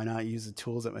 So why not use the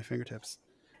tools at my fingertips?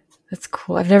 That's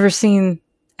cool. I've never seen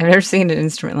an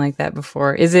instrument like that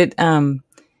before. Is it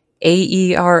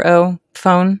AERO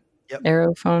phone? Yep.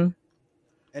 Aerophone?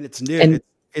 And it's new.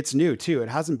 It's new too. It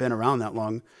hasn't been around that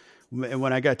long. And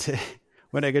when I got to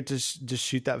just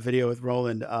shoot that video with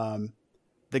Roland,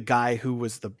 the guy who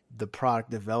was the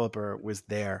product developer was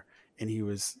there, and he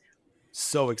was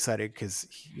so excited because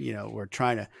we're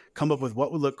trying to come up with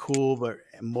what would look cool, but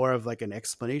more of like an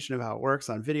explanation of how it works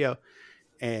on video.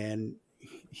 And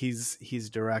he's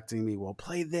directing me, well,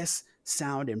 play this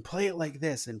sound and play it like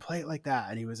this and play it like that.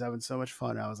 And he was having so much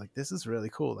fun. I was like, this is really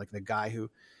cool. Like the guy who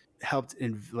helped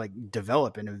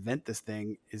develop and invent this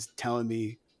thing is telling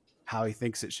me how he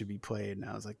thinks it should be played. And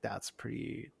I was like, that's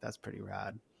pretty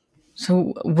rad.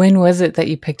 So when was it that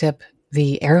you picked up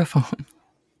the Aerophone?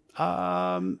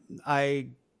 I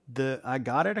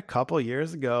got it a couple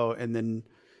years ago, and then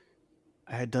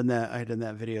I had done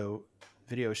that video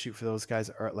shoot for those guys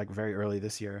like very early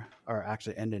this year, or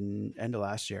actually end of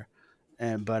last year.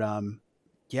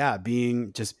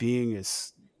 Being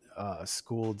a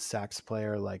schooled sax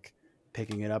player, like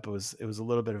picking it up, it was a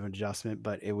little bit of an adjustment,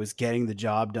 but it was getting the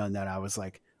job done that I was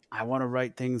like, I want to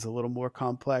write things a little more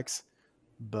complex,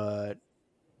 but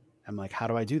I'm like, how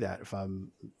do I do that if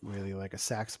I'm really like a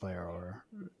sax player?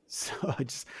 So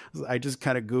I just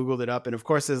kind of Googled it up. And of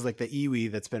course there's like the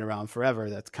EWI that's been around forever.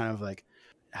 That's kind of like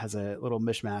has a little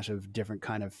mishmash of different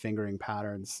kind of fingering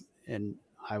patterns. And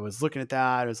I was looking at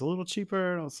that. It was a little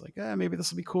cheaper. And I was like, maybe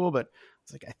this will be cool. But I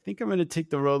was like, I think I'm going to take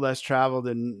the road less traveled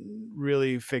and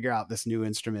really figure out this new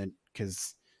instrument,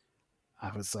 because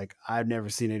I was like, I've never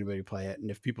seen anybody play it. And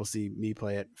if people see me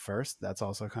play it first, that's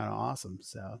also kind of awesome.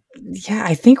 So yeah,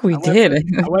 I think I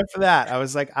went for that. I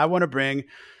was like, I want to bring,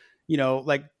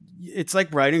 like it's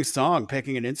like writing a song,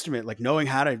 picking an instrument, like knowing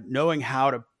how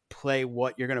to play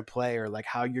what you're going to play, or like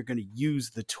how you're going to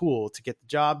use the tool to get the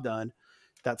job done.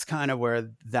 That's kind of where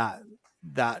that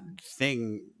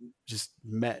thing just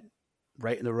met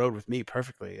right in the road with me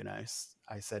perfectly. And I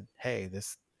said, hey,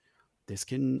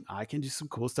 I can do some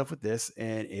cool stuff with this,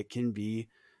 and it can be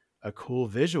a cool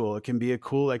visual. It can be a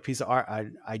cool like piece of art.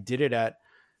 I did it at,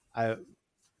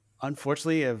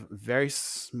 unfortunately, a very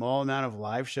small amount of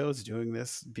live shows doing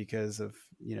this because of,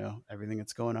 everything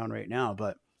that's going on right now.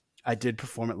 But I did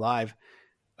perform it live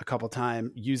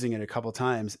using it a couple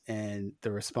times. And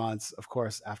the response, of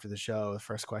course, after the show, the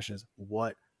first question is,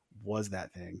 what was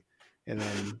that thing? And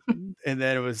then, and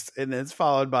then it's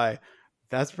followed by,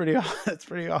 That's pretty. That's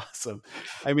pretty awesome.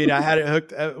 I mean, I had it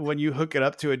hooked. When you hook it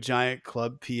up to a giant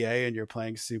club PA and you're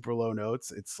playing super low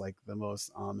notes, it's like the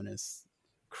most ominous,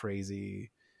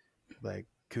 crazy, like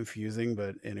confusing,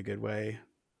 but in a good way,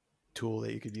 tool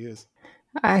that you could use.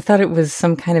 I thought it was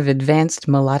some kind of advanced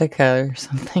melodica or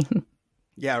something.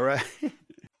 Yeah, right.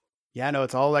 Yeah, no,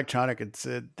 it's all electronic. It's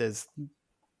there's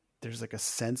like a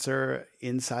sensor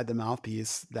inside the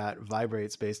mouthpiece that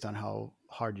vibrates based on how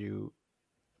hard you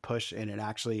push, and it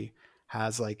actually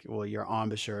has like, well, your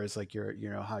embouchure is like your,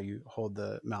 how you hold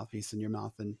the mouthpiece in your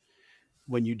mouth, and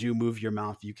when you do move your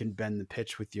mouth, you can bend the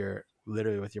pitch with your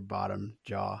literally with your bottom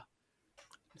jaw.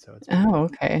 So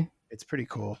Okay. It's pretty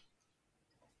cool.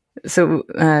 So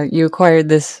you acquired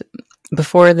this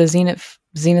before the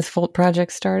Zenith Volt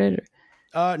project started?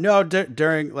 No,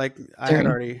 during like I had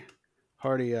already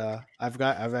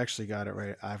I've actually got it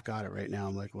right. I've got it right now.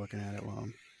 I'm like looking at it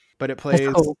but it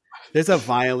plays. Cool. There's a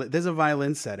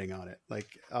violin setting on it. Like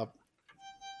Oh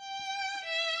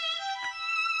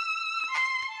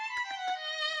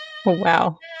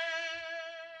wow.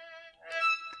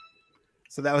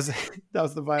 So that was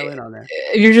the violin on there.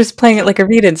 You're just playing it like a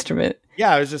reed instrument.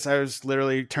 Yeah, I was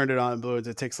literally turned it on and blew it.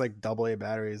 It takes like AA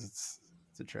batteries. It's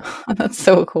a trip. That's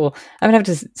so cool. I'm gonna have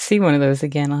to see one of those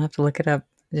again. I'll have to look it up.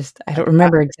 I don't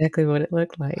remember exactly what it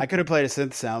looked like. I could have played a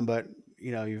synth sound, but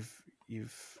you've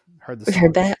heard the song.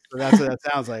 Heard that. So that's what that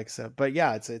sounds like. So, but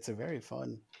yeah, it's a very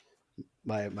fun.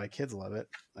 My kids love it.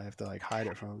 I have to like hide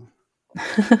it from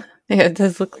them. Yeah, it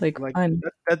does look like fun.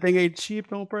 That thing ain't cheap.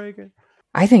 Don't break it.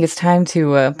 I think it's time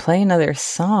to play another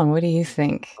song. What do you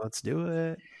think? Let's do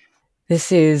it.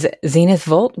 This is Zenith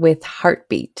Volt with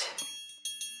Heartbeat.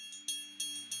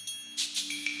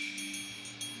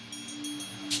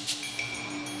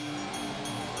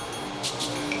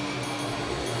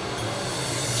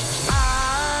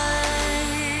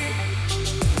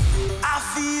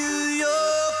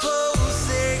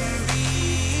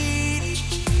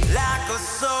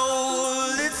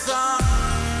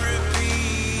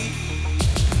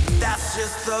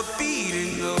 The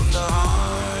beating of the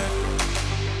heart.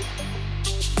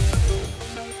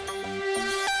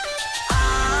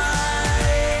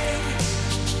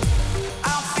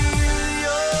 I feel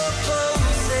your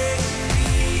pulsing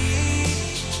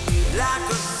beat like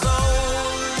a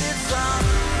soul that's on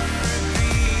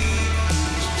repeat.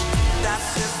 That's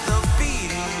just the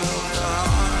beating of the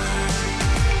heart.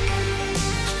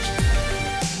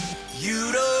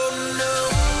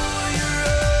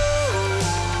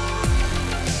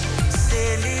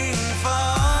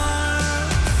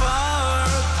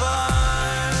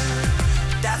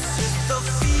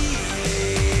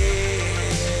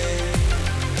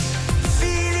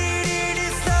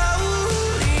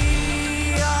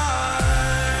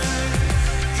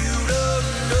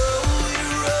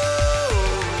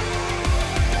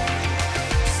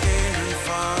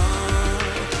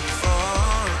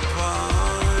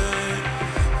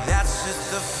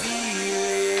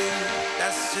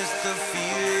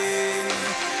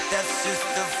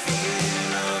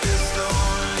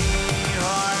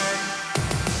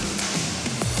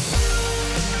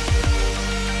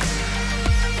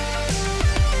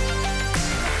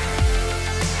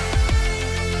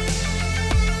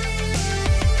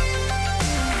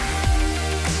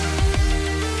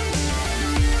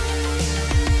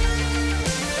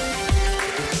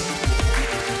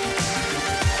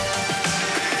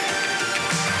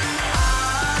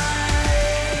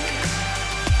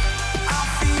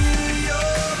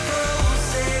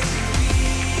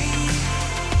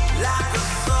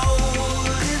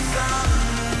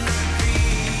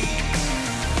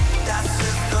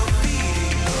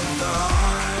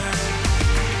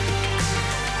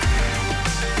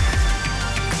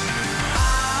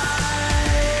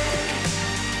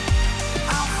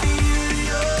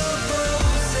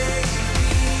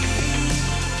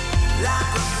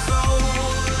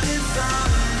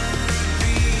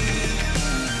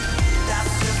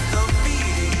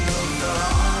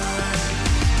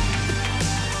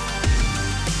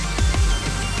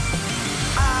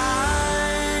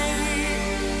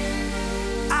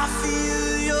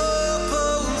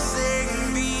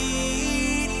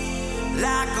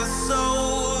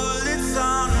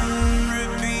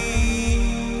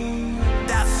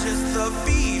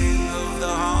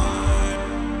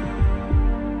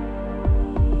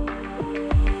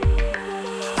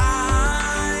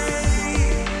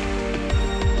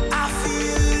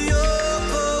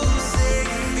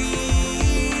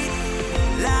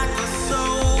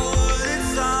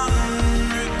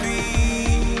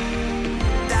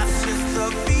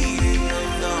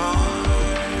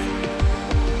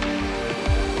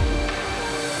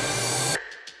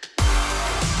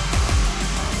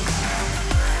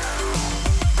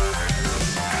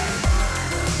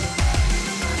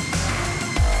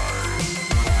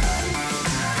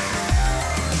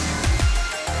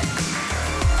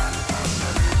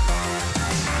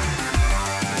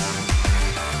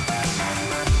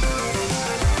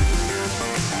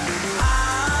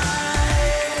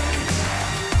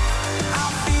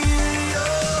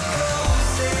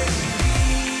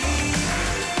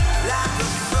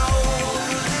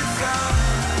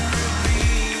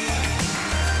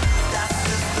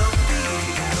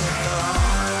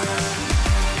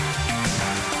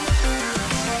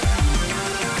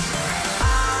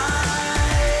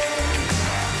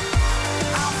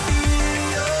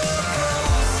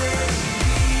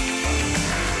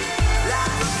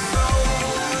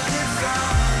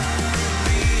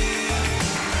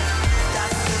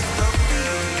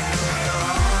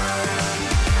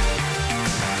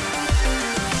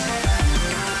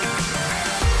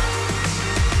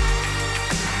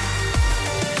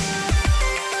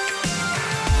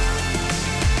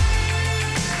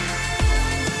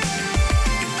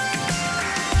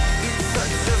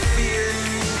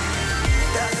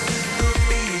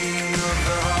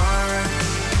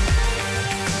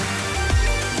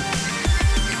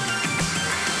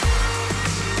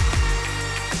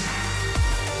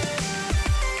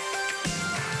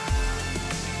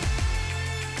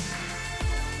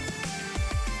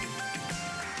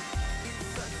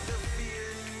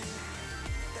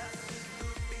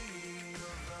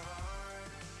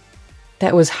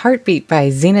 That was Heartbeat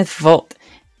by Zenith Volt.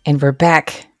 And we're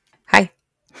back. Hi.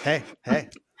 Hey,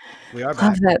 we are Love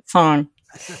back. that song.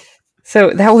 So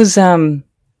that was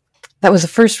the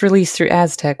first release through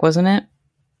Aztec, wasn't it?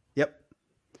 Yep,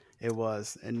 it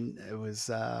was, and it was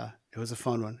a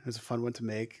fun one. It was a fun one to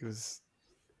make.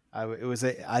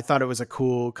 I thought it was a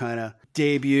cool kind of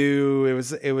debut.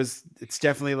 It's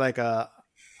definitely like a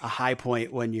high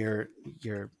point when you're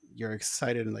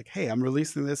excited and like, hey, I'm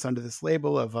releasing this under this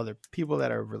label of other people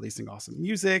that are releasing awesome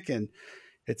music, and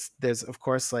there's of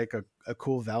course like a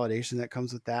cool validation that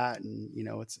comes with that, and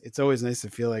it's always nice to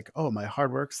feel like, oh, my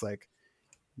hard work's like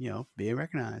being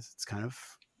recognized. It's kind of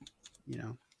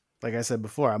like I said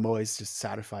before, I'm always just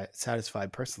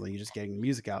satisfied personally just getting the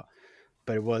music out,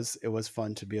 but it was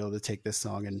fun to be able to take that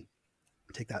song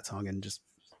and just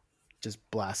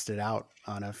blast it out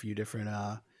on a few different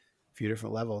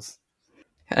levels.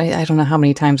 I don't know how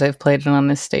many times I've played it on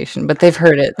this station, but they've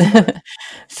heard it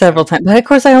several times. But of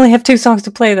course, I only have 2 songs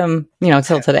to play them,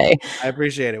 till today. I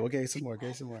appreciate it. We'll get you some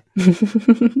more.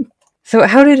 So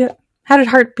how did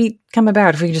Heartbeat come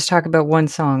about? If we could just talk about one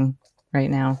song right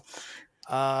now.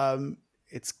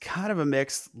 It's kind of a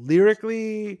mix.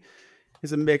 Lyrically,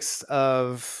 is a mix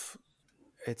of.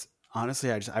 It's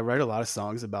honestly, I write a lot of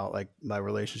songs about like my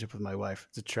relationship with my wife.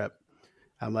 It's a trip.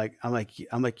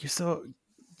 You're so.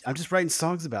 I'm just writing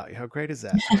songs about you. How great is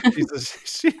that?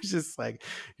 She's just like,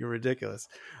 you're ridiculous.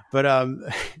 But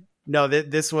no,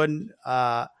 this one,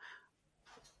 I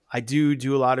do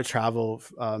a lot of travel,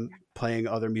 playing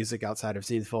other music outside of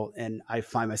Zenith Volt, and I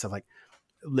find myself like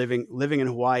living in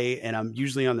Hawaii, and I'm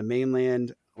usually on the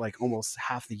mainland like almost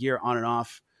half the year on and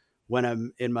off when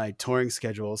I'm in my touring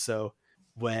schedule. So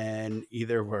when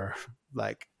either we're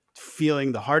like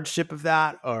feeling the hardship of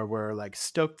that or we're like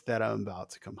stoked that I'm about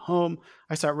to come home,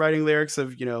 I start writing lyrics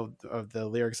of the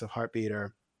lyrics of Heartbeat,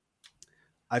 or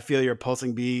I feel your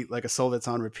pulsing beat like a soul that's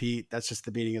on repeat. That's just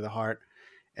the beating of the heart.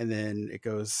 And then it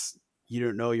goes, you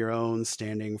don't know your own,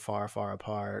 standing far, far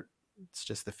apart. It's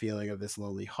just the feeling of this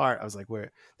lonely heart. I was like,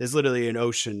 there's literally an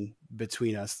ocean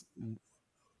between us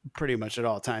pretty much at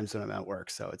all times when I'm at work.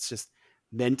 So it's just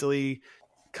mentally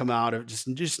come out of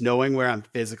just knowing where I'm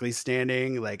physically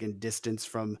standing, like in distance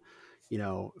from,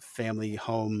 family,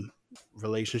 home,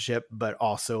 relationship, but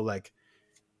also like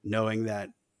knowing that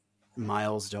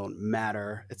miles don't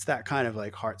matter. It's that kind of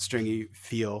like heartstringy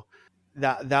feel.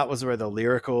 That was where the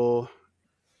lyrical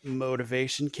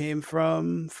motivation came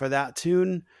from for that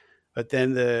tune. But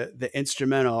then the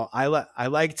instrumental, I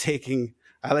like taking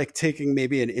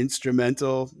maybe an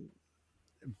instrumental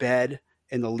bed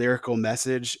in the lyrical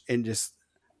message and just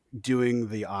doing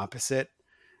the opposite.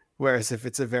 Whereas if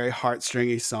it's a very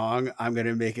heartstringy song, I'm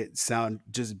gonna make it sound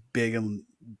just big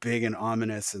and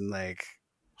ominous and like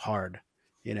hard,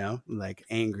 like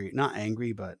angry. Not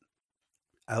angry, but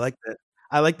I like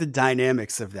the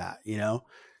dynamics of that.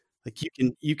 Like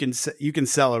you can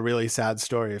sell a really sad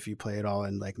story if you play it all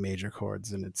in like major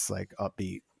chords and it's like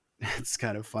upbeat. It's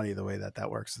kind of funny the way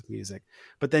that works with music.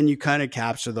 But then you kind of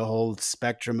capture the whole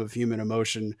spectrum of human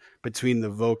emotion between the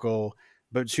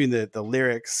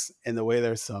lyrics and the way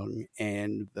they're sung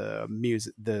and the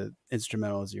music, the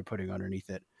instrumentals you're putting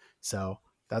underneath it. So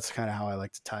that's kind of how I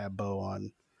like to tie a bow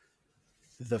on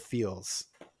the feels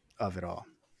of it all.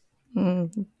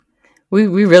 Mm. We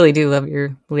really do love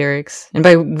your lyrics, and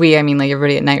by we I mean like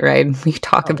everybody at Night Ride. We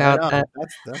talk about that.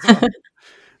 That's awesome.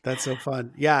 That's so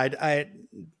fun. Yeah,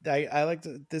 I like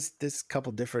this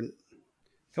couple different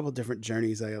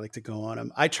journeys I like to go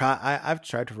on. I've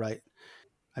tried to write.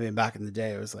 I mean, back in the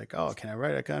day, it was like, oh, can I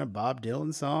write a kind of Bob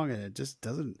Dylan song? And it just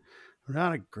doesn't. I'm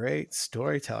not a great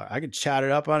storyteller. I could chat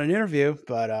it up on an interview,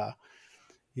 but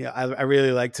yeah, I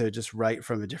really like to just write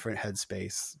from a different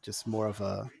headspace, just more of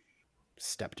a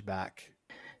stepped back.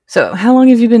 So, how long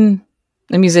have you been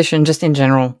a musician, just in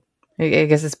general? I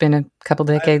guess it's been a couple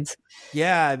decades.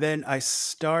 Then I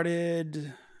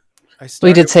started.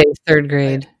 We did say 3rd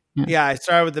grade. I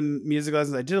started with the music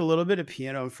lessons. I did a little bit of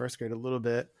piano in 1st grade, a little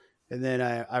bit. And then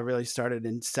I really started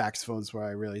in saxophones, where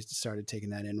I really started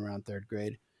taking that in around 3rd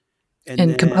grade. And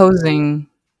then, composing.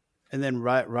 And then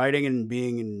writing and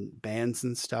being in bands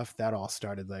and stuff, that all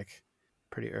started like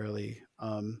pretty early.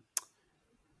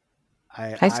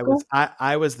 High school?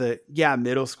 I was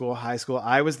middle school, high school.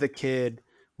 I was the kid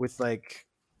with like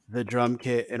the drum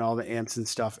kit and all the amps and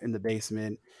stuff in the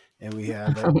basement. And we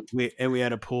had we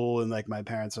had a pool, and like my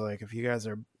parents are like, if you guys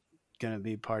are gonna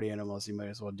be party animals, you might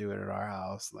as well do it at our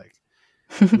house. Like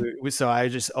so I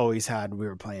just always we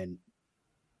were playing,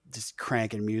 just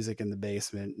cranking music in the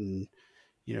basement, and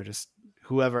just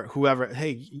whoever,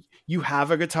 hey, you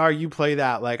have a guitar, you play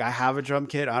that. Like, I have a drum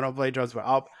kit, I don't play drums, but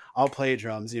I'll play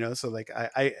drums, so like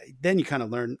I then you kind of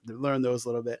learn those a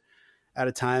little bit at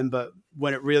a time. But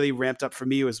when it really ramped up for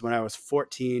me was when I was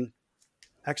 14.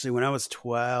 Actually, when I was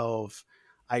 12,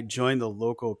 I joined the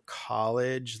local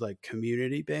college like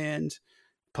community band,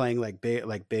 playing like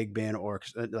big band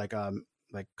orchestra, like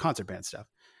concert band stuff.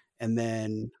 And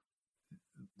then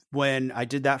when I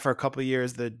did that for a couple of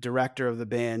years, the director of the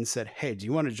band said, "Hey, do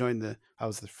you want to join I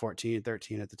was 14,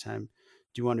 13 at the time.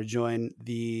 Do you want to join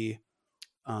the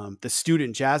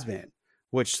student jazz band?"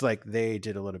 Which, like, they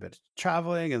did a little bit of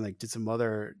traveling and like did some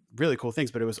other really cool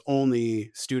things, but it was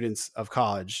only students of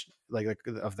college, like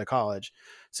of the college.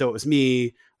 So it was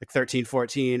me, like 13,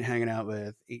 14, hanging out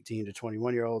with 18 to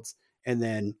 21-year-olds. And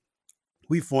then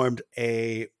we formed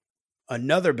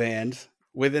another band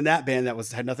within that band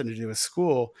that had nothing to do with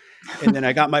school. And then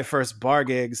I got my first bar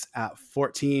gigs at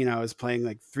 14. I was playing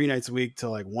like 3 nights a week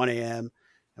till like 1 a.m.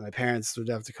 And my parents would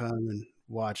have to come and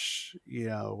watch,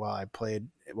 while I played,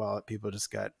 while people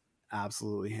just got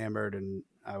absolutely hammered. And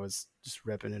I was just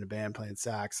ripping in a band playing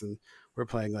sax, and we're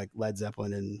playing like Led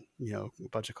Zeppelin and, a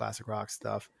bunch of classic rock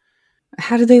stuff.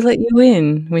 How did they let you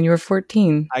in when you were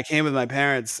 14? I came with my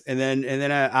parents, and then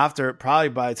after, probably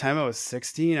by the time I was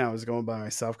 16, I was going by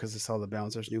myself because all the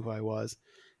bouncers knew who I was.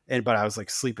 But I was like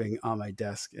sleeping on my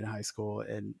desk in high school,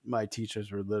 and my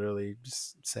teachers would literally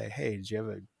just say, "Hey, did you have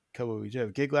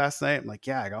a gig last night?" I'm like,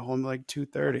 "Yeah, I got home like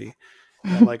 2:30."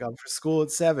 I'm like, "I'm for school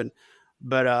at 7."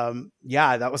 But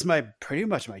yeah, that was pretty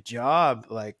much my job,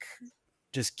 like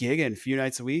just gigging a few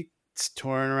nights a week,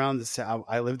 touring around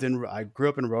I grew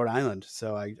up in Rhode Island,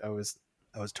 so I was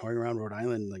touring around Rhode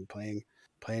Island, like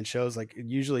playing shows. Like,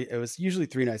 it was usually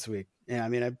 3 nights a week. And I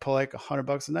mean, I'd pull like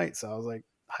 $100 a night. So I was like,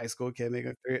 high school kid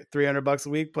making $300 a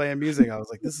week playing music. I was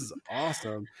like, this is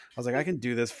awesome. I was like, I can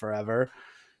do this forever.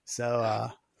 So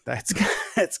that's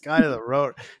kind of the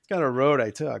road. It's kind of road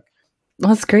I took.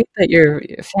 Well, it's great that your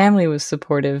family was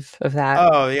supportive of that.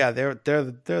 Oh yeah, they're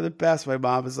the best. My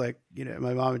mom was like,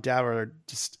 my mom and dad were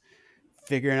just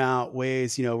figuring out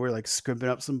ways. We're like scrimping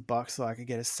up some bucks so I could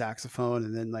get a saxophone.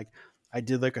 And then like I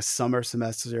did like a summer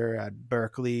semester at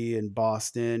Berkeley in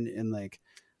Boston, and like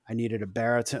I needed a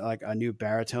baritone, like a new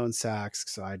baritone sax.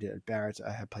 So I did baritone.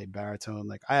 I had played baritone.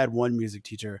 Like, I had one music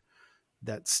teacher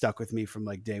that stuck with me from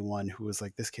like day one, who was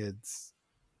like, this kid's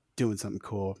doing something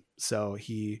cool. So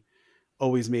he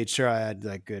always made sure I had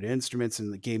like good instruments,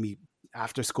 and like, gave me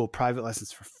after school private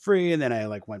lessons for free. And then I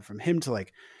like went from him to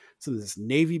like this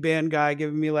Navy band guy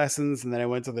giving me lessons. And then I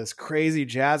went to this crazy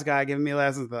jazz guy giving me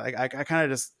lessons. But I kind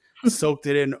of just soaked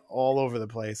it in all over the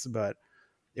place, but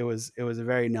it was a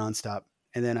very nonstop.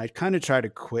 And then I kind of tried to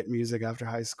quit music after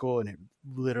high school, and it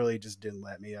literally just didn't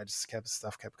let me. I just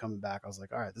stuff kept coming back. I was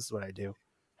like, all right, this is what I do.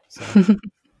 So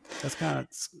it's kind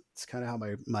of how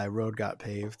my road got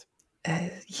paved.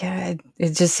 Yeah,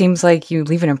 it just seems like you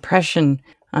leave an impression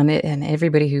on it, and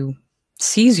everybody who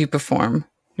sees you perform,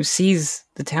 who sees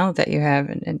the talent that you have.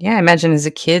 And yeah, I imagine as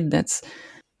a kid, that's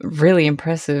really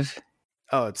impressive.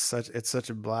 Oh, it's such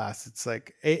a blast. It's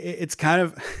like, it's kind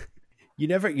of, you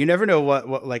never know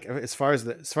what like, as far as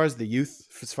the youth,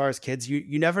 as far as kids,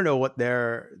 you never know what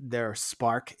their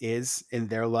spark is in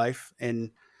their life.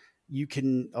 And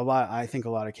I think a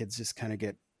lot of kids just kind of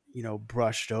get,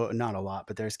 brushed over. Not a lot,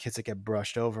 but there's kids that get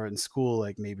brushed over in school.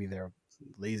 Like, maybe they're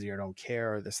lazy or don't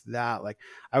care or this, that. Like,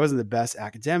 I wasn't the best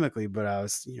academically, but I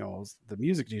was, the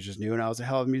music teachers knew, and I was a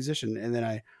hell of a musician. And then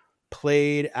I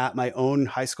played at my own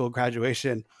high school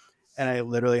graduation, and I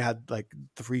literally had like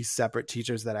 3 separate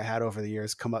teachers that I had over the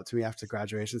years come up to me after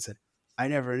graduation and said, "I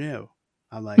never knew."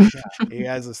 I'm like, "Yeah, you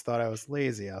guys just thought I was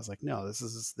lazy." I was like, "No, this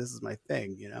is my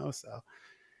thing," So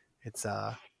it's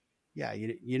yeah,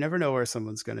 you never know where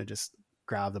someone's going to just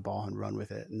grab the ball and run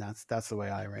with it. And that's the way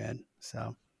I ran.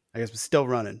 So I guess I'm still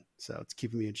running. So it's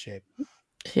keeping me in shape.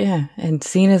 Yeah. And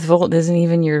Zenith Volt isn't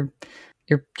even your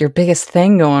biggest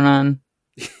thing going on.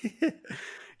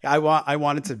 I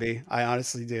want it to be. I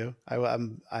honestly do.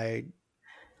 I'm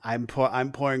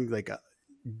pouring like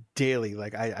daily.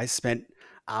 Like, I spent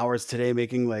hours today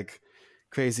making like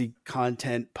crazy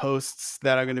content posts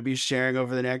that I'm going to be sharing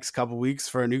over the next couple weeks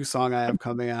for a new song I have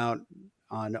coming out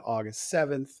on August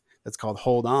 7th. That's called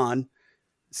Hold On.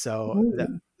 So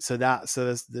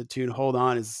the tune Hold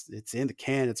On it's in the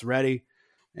can, it's ready.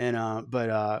 And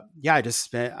yeah, I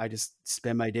just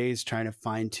spend my days trying to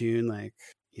fine tune, like,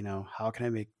 how can I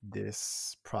make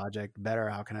this project better?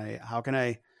 How can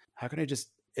I just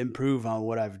improve on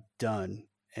what I've done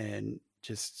and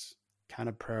just kind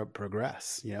of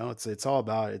progress? It's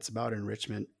about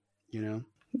enrichment.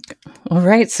 All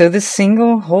right. So this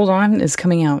single, Hold On, is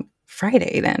coming out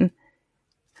Friday then.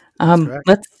 That's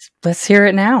correct. Let's hear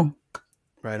it now.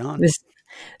 Right on.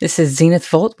 This is Zenith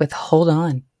Volt with Hold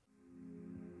On.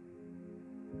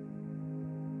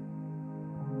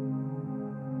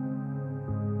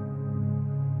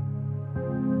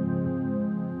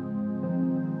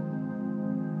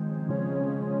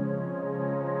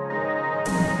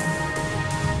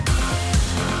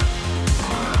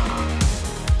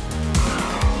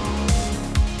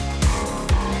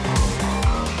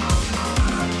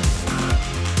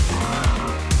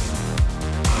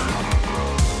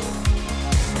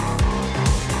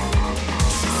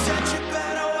 Said you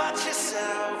better watch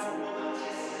yourself,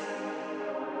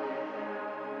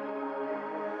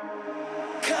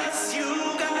 'cause you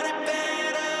got it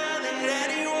better than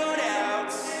anyone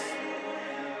else.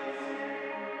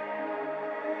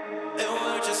 And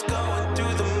we're just going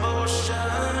through the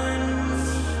motions,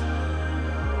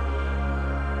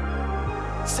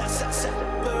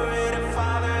 separated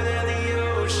farther than the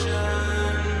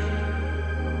ocean.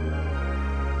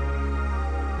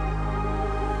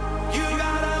 You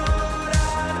gotta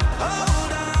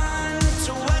hold on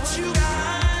to what you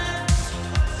got.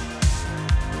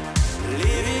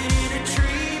 Living in a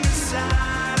dream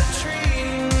inside a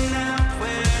dream, now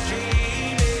we're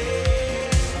dreaming.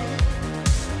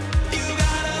 You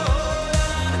gotta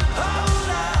hold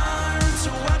on to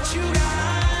what you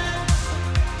got.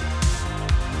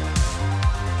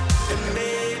 And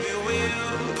maybe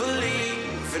we'll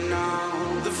believe in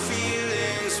all the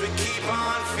feelings we keep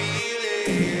on feeling.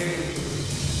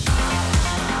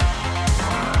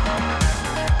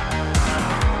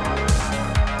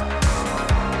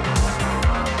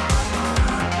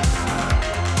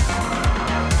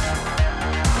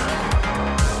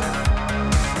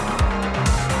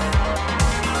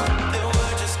 And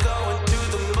we're just going through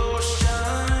the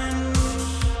motions.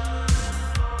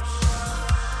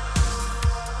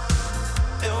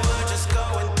 And we're just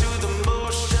going through the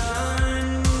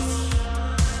motions.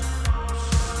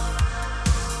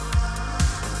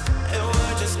 And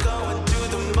we're just going through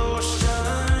the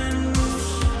motions.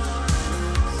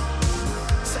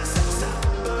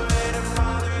 Separated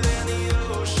farther than the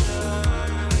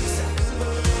ocean.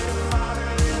 Separated farther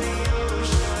than the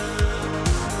ocean.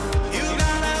 You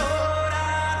gotta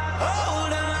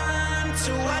hold on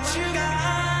to what you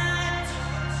got.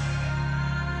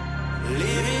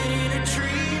 Living in a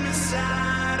dream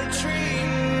inside a dream,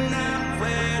 now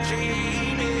we're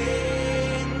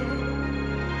dreaming.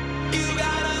 You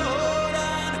gotta hold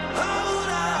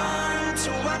on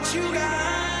to what you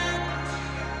got.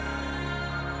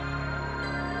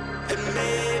 And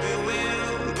maybe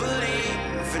we'll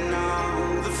believe in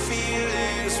all the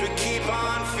feelings we keep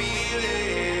on feeling.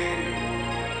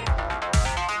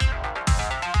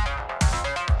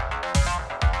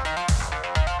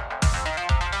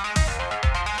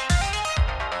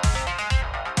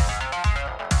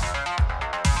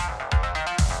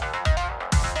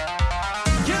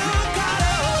 You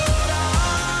gotta hold on.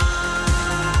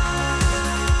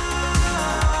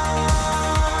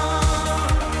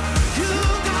 You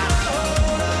gotta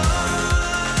hold on.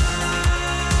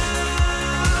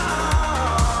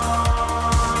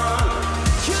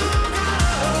 You gotta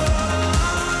hold on.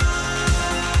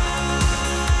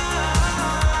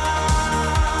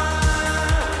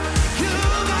 You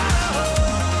gotta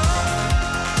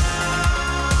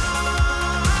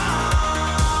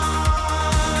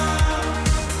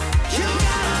You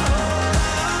gotta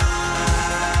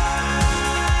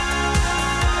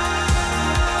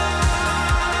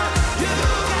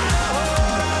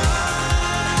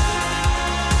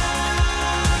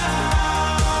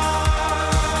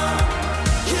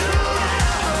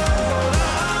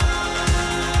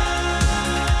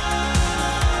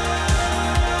you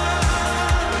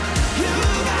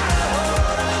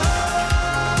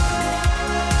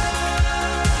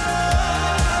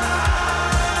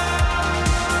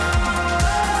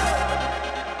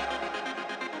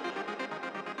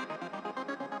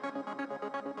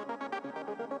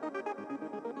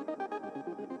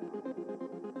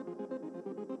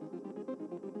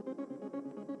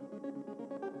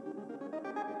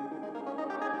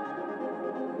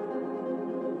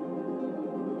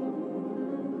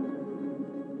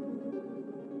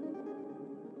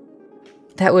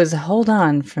That was Hold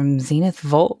On from Zenith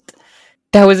Volt.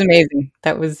 That was amazing.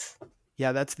 That was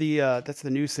Yeah, that's the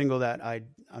new single that I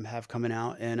have coming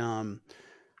out, and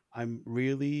I'm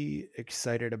really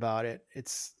excited about it.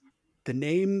 It's the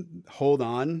name Hold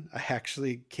On. I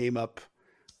actually came up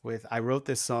with. I wrote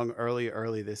this song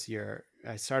early this year.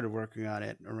 I started working on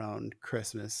it around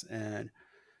Christmas, and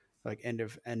like end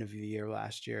of the year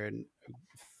last year, and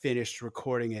finished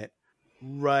recording it.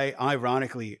 Right,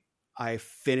 ironically, I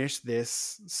finished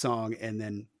this song and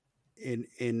then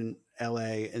in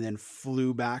LA, and then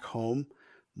flew back home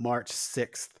March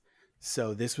 6th.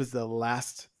 So this was the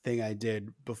last thing I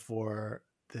did before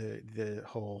the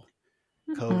whole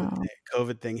Oh.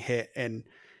 COVID thing hit, and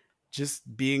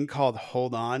just being called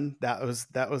 "Hold On." That was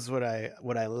what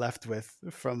I left with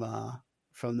from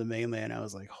the mainland. I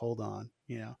was like, "Hold on,"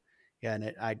 you know. Yeah,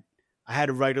 and I had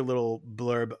to write a little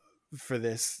blurb for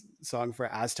this song for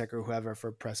Aztec or whoever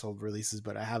for press hold releases,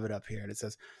 but I have it up here, and it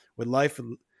says, "When life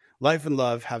and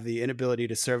love have the inability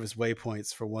to serve as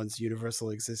waypoints for one's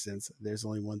universal existence, there's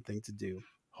only one thing to do: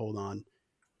 hold on.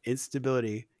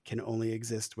 Instability can only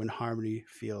exist when harmony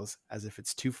feels as if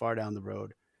it's too far down the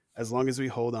road. As long as we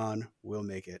hold on, we'll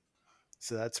make it."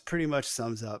 So that's pretty much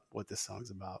sums up what this song's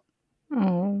about.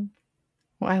 Oh,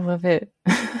 well, I love it.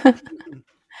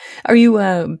 Are you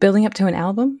building up to an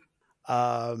album?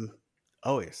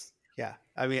 Always, yeah.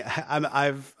 I mean,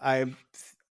 I'm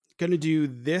gonna do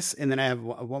this, and then I have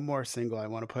one more single I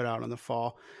want to put out in the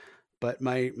fall. But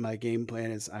my game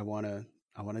plan is I want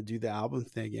to do the album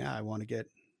thing. Yeah, I want to get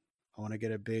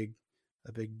a big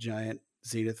giant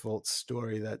Zenith Volt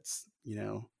story that's, you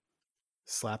know,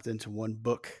 slapped into one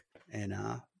book and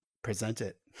present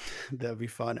it. That'd be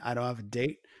fun. I don't have a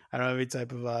date. I don't have any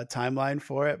type of timeline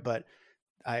for it, but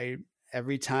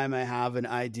every time I have an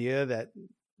idea that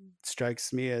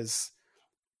strikes me as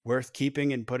worth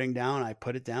keeping and putting down, I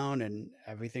put it down, and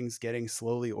everything's getting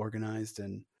slowly organized,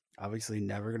 and obviously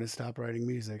never going to stop writing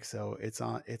music. So it's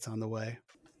on the way.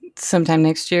 Sometime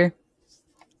next year?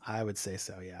 I would say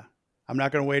so. Yeah. I'm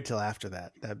not going to wait till after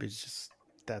that. That'd be just,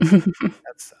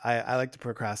 that's, I like to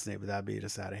procrastinate, but that'd be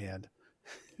just out of hand.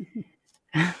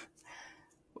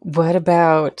 What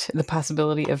about the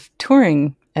possibility of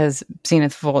touring as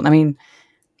Zenith Volt? I mean,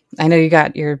 I know you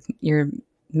got your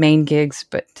main gigs,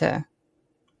 but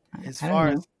as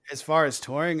far as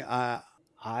touring,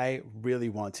 I really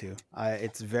want to.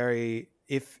 It's very,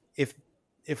 if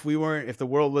the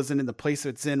world wasn't in the place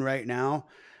it's in right now,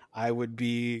 I would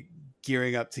be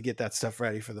gearing up to get that stuff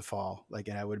ready for the fall. Like,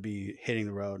 and I would be hitting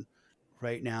the road.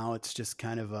 Right now, it's just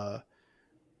kind of a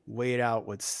wait out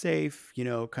what's safe, you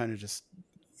know, kind of just,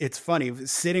 it's funny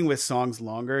sitting with songs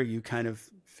longer, you kind of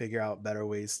figure out better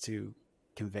ways to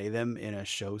convey them in a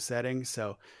show setting.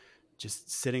 So just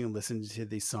sitting and listening to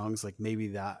these songs, like maybe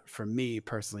that for me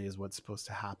personally is what's supposed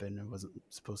to happen.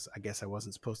 I guess I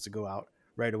wasn't supposed to go out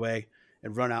right away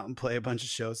and run out and play a bunch of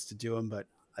shows to do them. But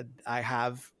I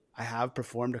have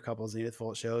performed a couple of Zenith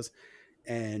Volt shows,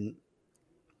 and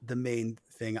the main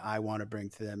thing I want to bring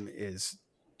to them is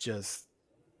just,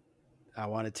 I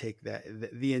want to take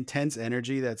the intense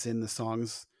energy that's in the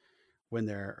songs when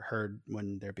they're heard,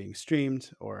 when they're being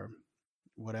streamed or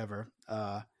whatever.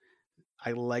 I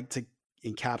like to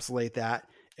encapsulate that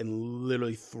and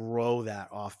literally throw that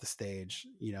off the stage,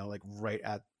 you know, like right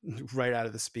out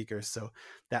of the speakers. So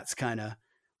that's kind of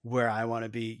where I want to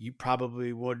be. You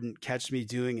probably wouldn't catch me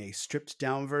doing a stripped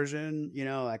down version, you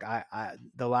know, like I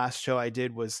the last show I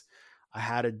did was I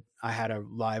had a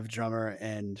live drummer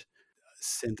and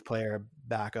synth player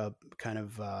backup, kind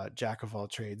of jack of all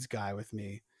trades guy with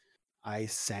me. I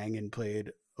sang and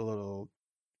played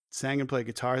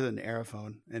guitar with an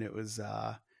Aerophone, and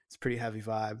it's pretty heavy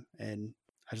vibe, and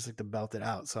I just like to belt it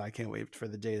out. So I can't wait for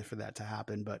the day for that to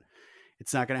happen, but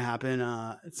it's not going to happen.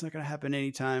 It's not going to happen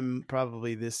anytime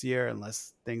probably this year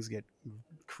unless things get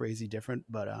crazy different.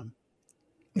 But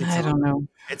I don't know.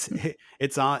 It's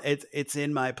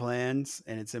in my plans,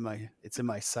 and it's in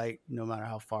my sight. No matter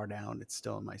how far down, it's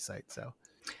still in my sight. So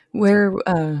where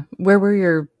were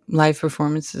your live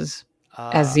performances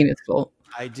as Zenith Volt?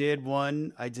 I did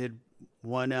one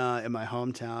in my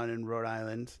hometown in Rhode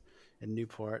Island, in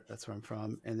Newport. That's where I'm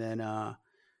from. And then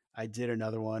I did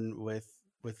another one with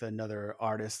another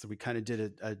artist. We kind of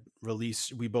did a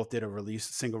release. We both did a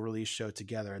single release show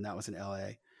together, and that was in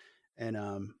LA.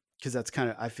 And because that's kind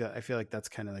of, I feel like that's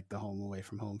kind of like the home away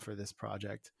from home for this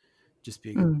project. Just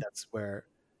being that's where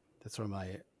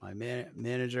my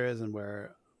manager is, and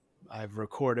where I've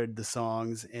recorded the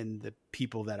songs and the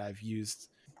people that I've used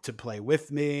to play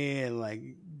with me, and like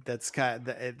that's kind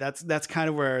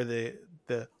of where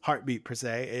the heartbeat per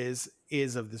se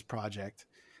is of this project.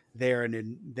 There and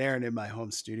in my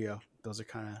home studio. It's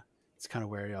kind of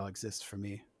where it all exists for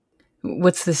me.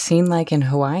 What's the scene like in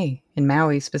Hawaii, in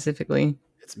Maui specifically?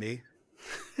 It's me.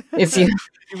 It's you.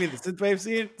 You mean the synthwave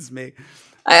scene? It's me.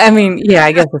 I mean, yeah,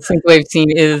 I guess the synthwave scene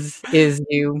is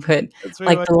you, but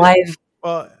like the live.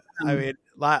 Well, I mean,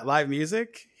 live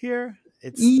music here.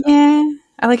 It's yeah.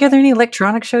 Are there any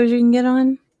electronic shows you can get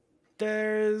on?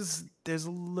 There's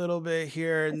a little bit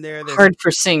here and there. There's Hard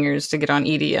for singers to get on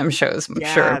EDM shows, I'm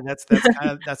sure. that's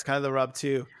kind of the rub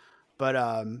too. But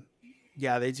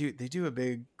yeah, they do a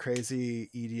big crazy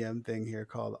EDM thing here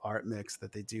called Art Mix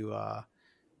that they do.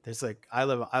 There's like I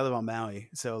live on Maui,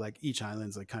 so like each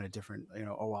island's like kind of different. You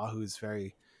know, Oahu's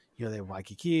very, you know, they have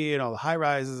Waikiki and all the high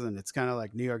rises, and it's kind of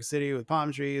like New York City with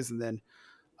palm trees, and then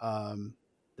um,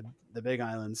 the Big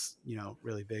Island's, you know,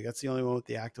 really big. That's the only one with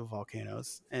the active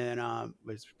volcanoes, and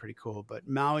it's pretty cool. But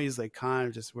Maui's like kind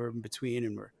of just we're in between,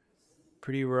 and we're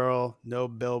pretty rural, no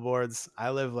billboards. I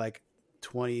live like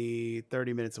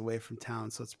 20-30 minutes away from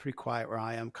town, so it's pretty quiet where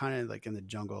I am, kind of like in the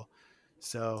jungle.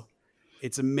 So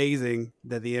it's amazing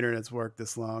that the internet's worked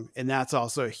this long. And that's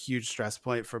also a huge stress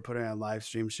point for putting on live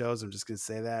stream shows. I'm just going to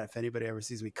say that if anybody ever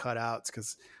sees me cut out, it's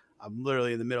because I'm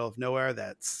literally in the middle of nowhere.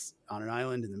 That's on an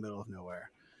island in the middle of nowhere.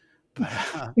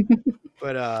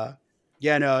 But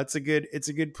yeah, no, it's a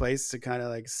good place to kind of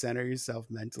like center yourself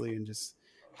mentally and just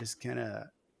kind of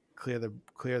clear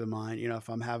the mind. You know, if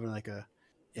I'm having like a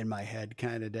in my head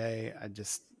kind of day, I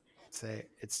just say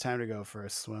it's time to go for a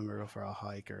swim or go for a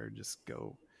hike or just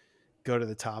go to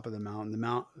the top of the mountain.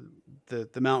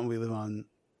 The mountain we live on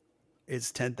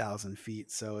is 10,000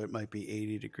 feet, so it might be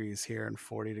 80 degrees here and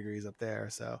 40 degrees up there.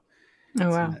 So Oh,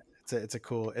 wow. it's a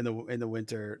cool in the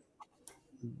winter.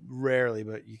 Rarely,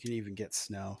 but you can even get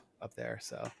snow up there.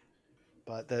 So,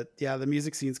 but the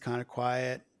music scene's kind of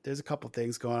quiet. There's a couple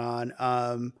things going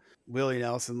on. Willie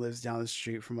Nelson lives down the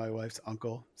street from my wife's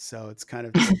uncle, so it's kind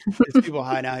of there's people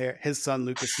hiding out here. His son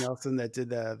Lucas Nelson that did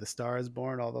the Star Is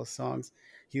Born, all those songs.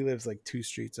 He lives like 2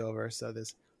 streets over. So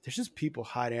there's just people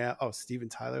hiding out. Oh, Steven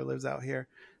Tyler lives out here.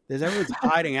 There's everyone's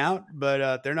hiding out,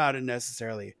 but they're not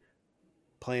necessarily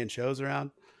playing shows around.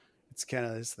 It's kind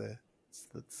of it's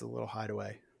a little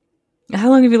hideaway. How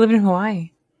long have you lived in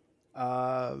Hawaii?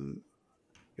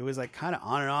 It was like kind of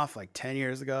on and off like 10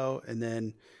 years ago, and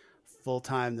then full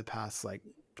time the past like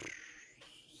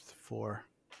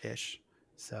 4-ish.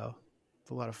 So it's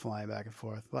a lot of flying back and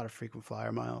forth, a lot of frequent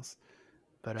flyer miles.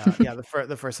 But yeah,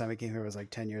 the first time I came here was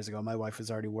like 10 years ago. My wife was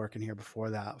already working here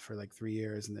before that for like 3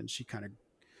 years, and then she kind of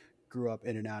grew up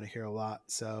in and out of here a lot.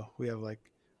 So we have a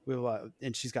lot,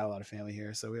 and she's got a lot of family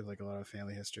here, so we have like a lot of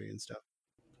family history and stuff.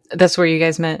 That's where you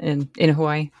guys met in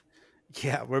Hawaii.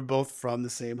 Yeah, we're both from the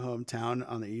same hometown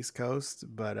on the East Coast,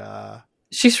 but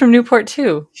She's from Newport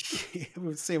too. we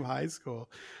were the same high school,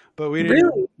 but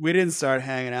Really? we didn't start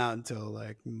hanging out until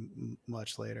like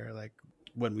much later, like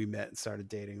when we met and started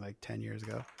dating like 10 years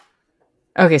ago.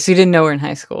 Okay, so you didn't know her in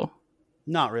high school.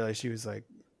 Not really. She was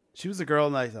a girl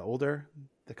like older,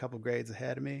 a couple grades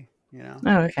ahead of me, you know.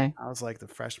 Oh, okay. I was like the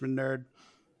freshman nerd.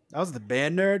 I was the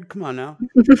band nerd. Come on now.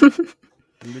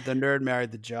 The nerd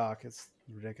married the jock. It's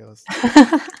ridiculous.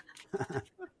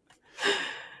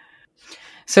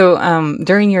 So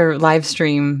during your live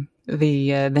stream,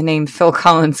 the name Phil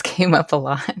Collins came up a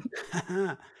lot.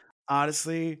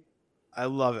 Honestly, I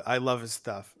love it. I love his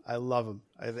stuff. I love him.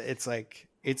 It's like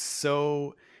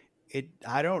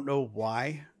I don't know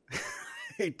why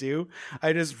I do.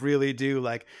 I just really do.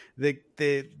 Like the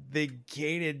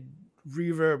gated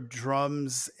reverb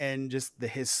drums and just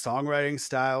his songwriting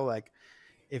style. Like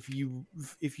if you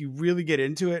really get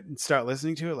into it and start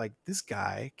listening to it, like this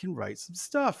guy can write some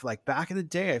stuff. Like back in the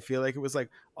day, I feel like it was like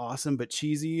awesome but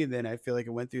cheesy, and then I feel like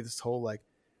it went through this whole like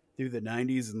through the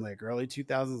 90s and like early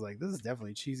 2000s, like this is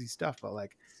definitely cheesy stuff, but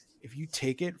like if you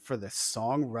take it for the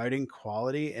songwriting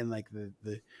quality and like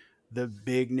the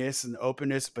bigness and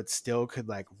openness, but still could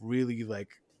like really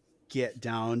like get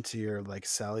down to your like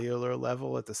cellular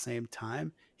level at the same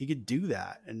time, he could do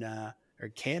that and or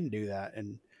can do that.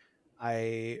 And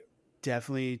I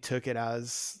definitely took it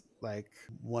as like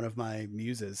one of my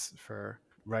muses for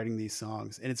writing these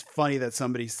songs. And it's funny that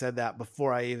somebody said that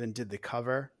before I even did the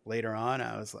cover. Later on,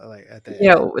 I was like at the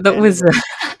That was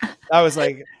I was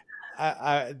like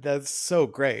I that's so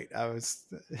great. I was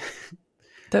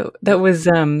that was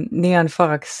Neon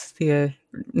Fox, the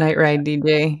Night Ride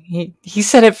DJ. He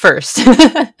said it first.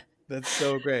 that's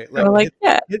so great. Like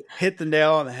yeah. Hit the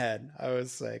nail on the head. I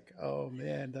was like, oh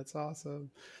man, that's awesome.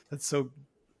 That's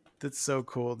so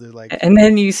cool, dude. Like, And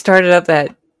then you started up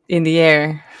that In the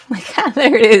Air. Like,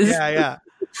 there it is. yeah.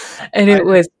 And it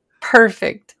was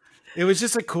perfect. It was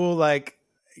just a cool, like,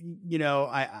 you know,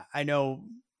 I know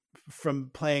from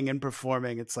playing and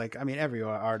performing, it's like, I mean, every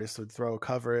artist would throw a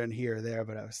cover in here or there,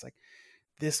 but I was like,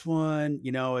 this one,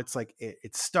 you know, it's like,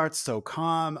 it starts so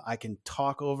calm. I can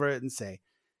talk over it and say,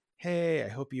 hey, I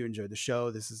hope you enjoyed the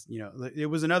show. This is, you know, it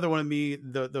was another one of me,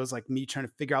 those like me trying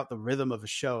to figure out the rhythm of a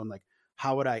show and like,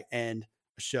 how would I end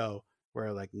a show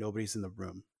where like nobody's in the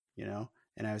room, you know?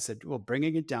 And I said, well,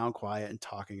 bringing it down quiet and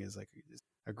talking is like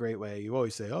a great way. You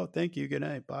always say, oh, thank you, good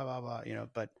night, blah, blah, blah, you know,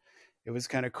 but it was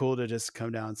kind of cool to just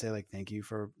come down and say like, thank you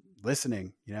for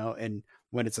listening, you know. And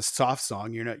when it's a soft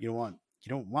song, you don't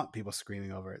want people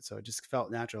screaming over it. So it just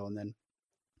felt natural. And then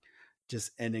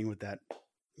just ending with that,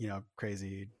 you know,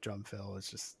 crazy drum fill is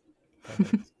just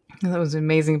perfect. That was an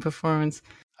amazing performance.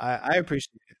 I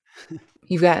appreciate it.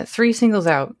 You've got 3 singles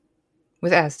out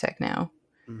with Aztec now.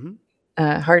 Mm-hmm.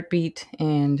 Heartbeat,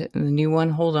 and the new one,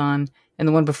 Hold On, and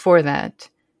the one before that,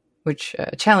 which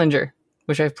Challenger,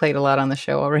 which I've played a lot on the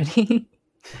show already.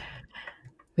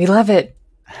 We love it.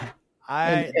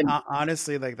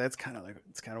 Honestly, like it's kind of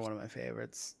one of my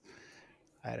favorites.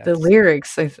 The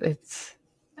lyrics, it's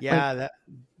yeah. Like,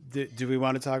 do we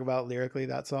want to talk about lyrically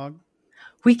that song?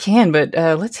 We can, but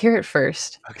let's hear it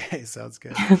first. Okay, sounds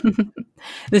good.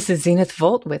 This is Zenith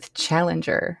Volt with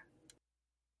Challenger.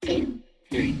 2,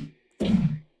 3.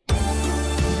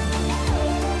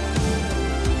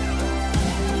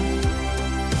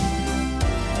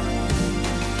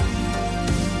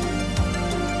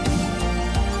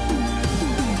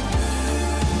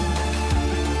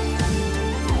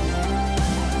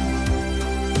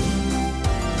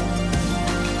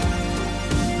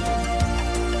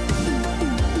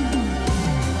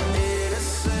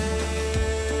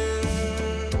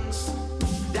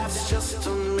 That's just to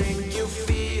make you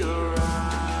feel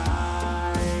right.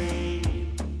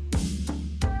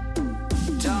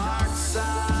 Dark side,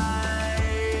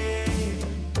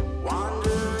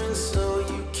 wandering so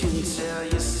you can tell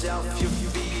yourself you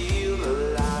feel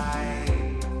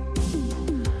alive.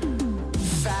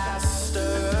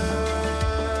 Faster,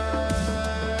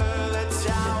 the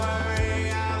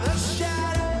towering of the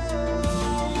shadows.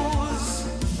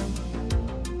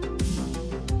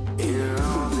 In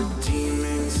all the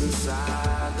demons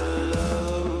inside the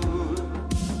love,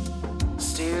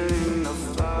 stealing the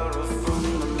flower from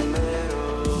the meadows.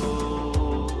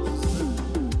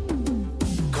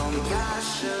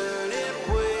 Compassionate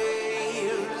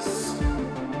waves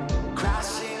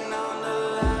crashing on the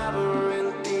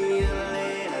labyrinthian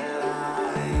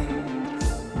lines,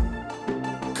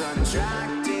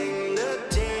 contracting the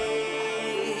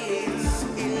days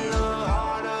in the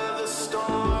heart of the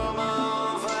storm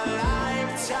of a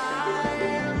lifetime.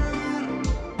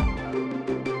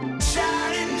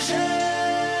 Challenger,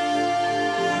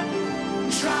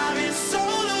 driving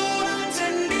solo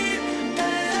underneath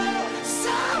the love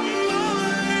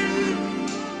someone.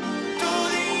 Through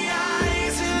the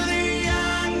eyes of the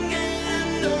young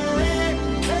and the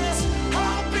reckless,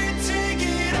 hope and take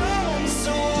it home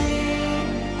soon.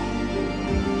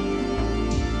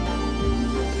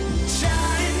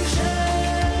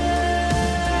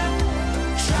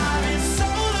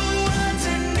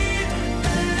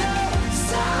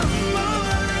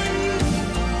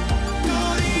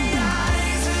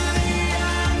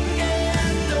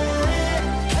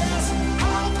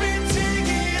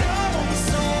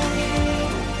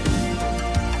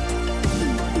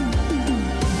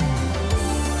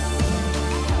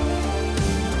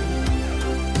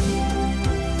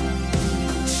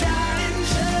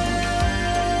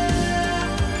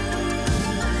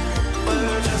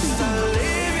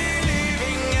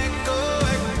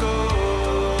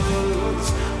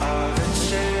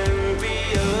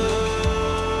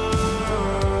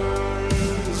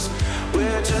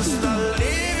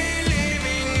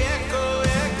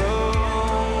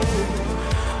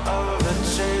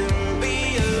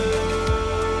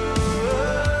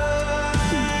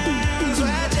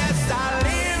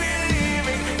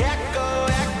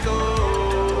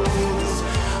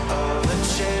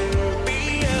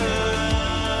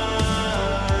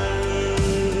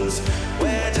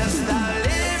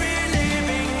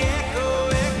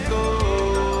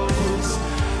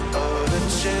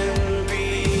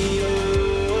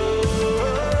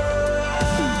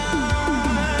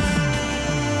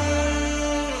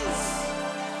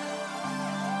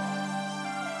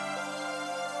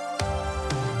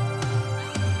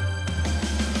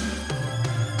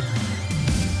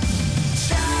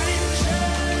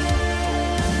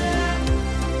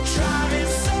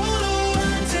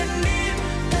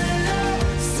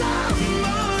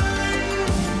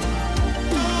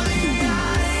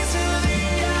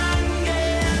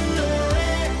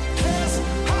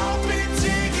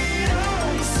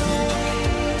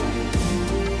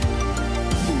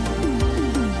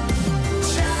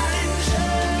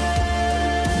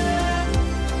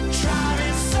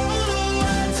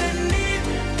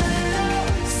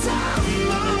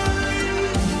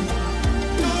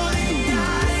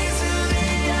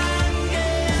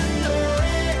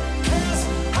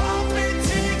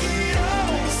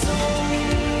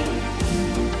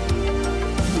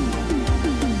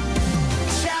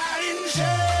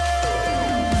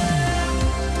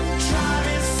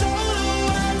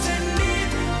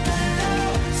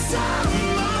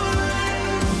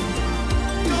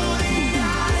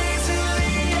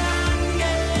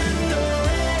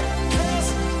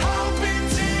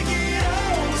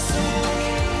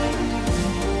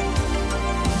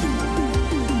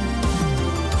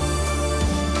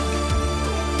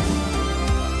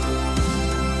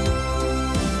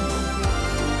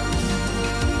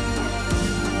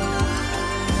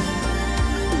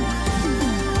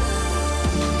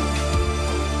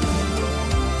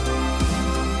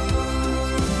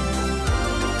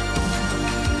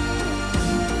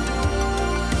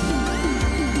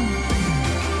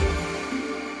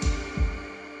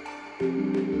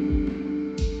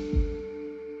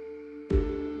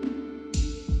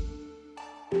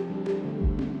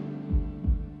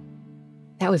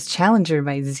 That was Challenger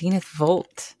by Zenith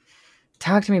Volt.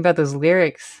 Talk to me about those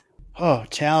lyrics. Oh,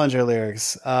 Challenger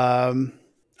lyrics. I'm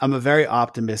a very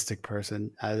optimistic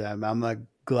person. I'm a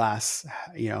glass,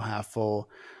 half full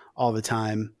all the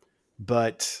time.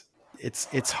 But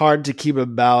it's hard to keep a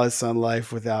balance on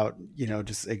life without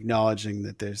just acknowledging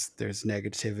that there's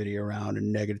negativity around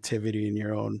and negativity in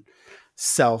your own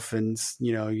self, and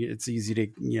it's easy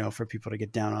to for people to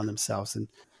get down on themselves. And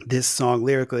this song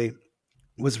lyrically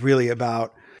was really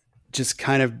about just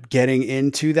kind of getting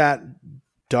into that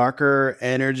darker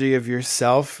energy of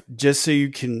yourself, just so you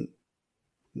can,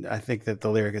 I think that the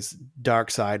lyric is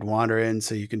dark side, wander in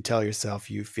so you can tell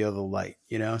yourself you feel the light,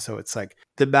 so it's like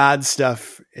the bad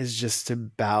stuff is just to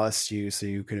ballast you so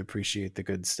you can appreciate the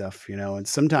good stuff, and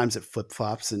sometimes it flip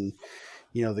flops and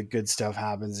the good stuff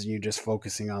happens and you're just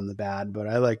focusing on the bad. But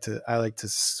I like to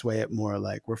sway it more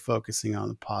like we're focusing on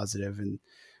the positive,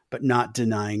 but not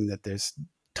denying that there's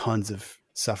tons of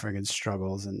suffering and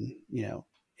struggles and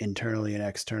internally and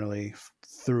externally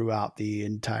throughout the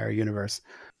entire universe.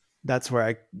 That's where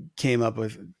I came up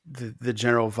with the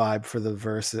general vibe for the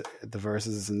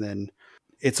verses. And then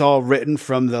it's all written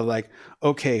from the like,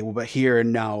 okay, well, but here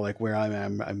and now, like where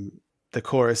I'm the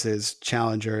chorus is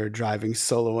Challenger driving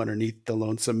solo underneath the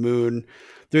lonesome moon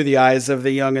through the eyes of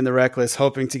the young and the reckless,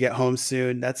 hoping to get home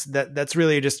soon. That's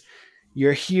really just,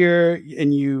 you're here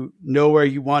and you know where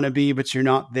you want to be, but you're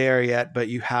not there yet. But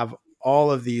you have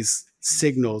all of these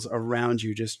signals around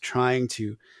you just trying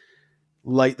to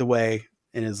light the way.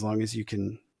 And as long as you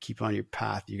can keep on your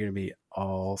path, you're going to be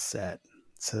all set.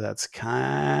 So that's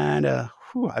kind of,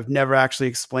 I've never actually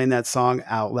explained that song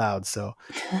out loud. So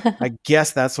I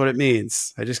guess that's what it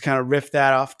means. I just kind of riffed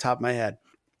that off the top of my head.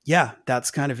 Yeah, that's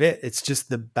kind of it. It's just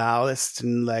the ballast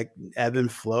and like ebb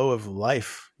and flow of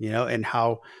life, and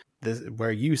how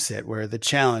where you sit, where the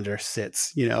Challenger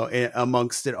sits,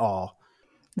 amongst it all.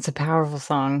 It's a powerful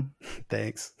song.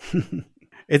 Thanks.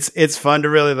 It's fun to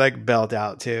really like belt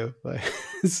out too.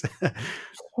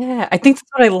 Yeah, I think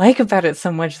that's what I like about it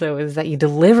so much, though, is that you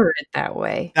deliver it that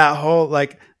way. That whole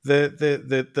like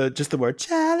the just the word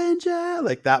Challenger,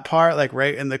 like that part, like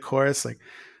right in the chorus, like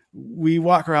we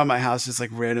walk around my house just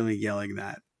like randomly yelling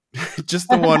that. Just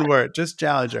the one word, just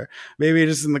Challenger. Maybe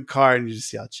just in the car and you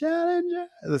just yell Challenger.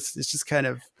 It's just kind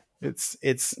of it's.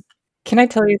 Can I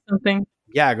tell you something?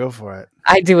 Yeah, go for it.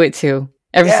 I do it too.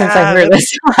 Ever since I heard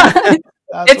this song.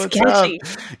 It's catchy.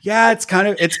 Yeah, it's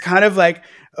kind of like,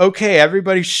 okay,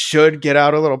 everybody should get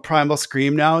out a little primal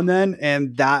scream now and then,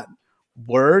 and that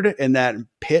word and that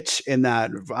pitch and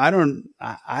that I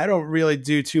don't really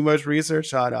do too much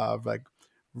research on like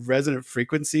resonant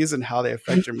frequencies and how they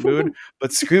affect your mood,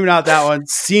 but screaming out that one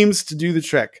seems to do the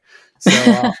trick.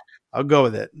 So I'll go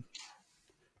with it.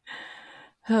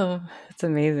 Oh, that's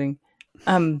amazing.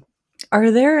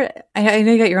 Are there? I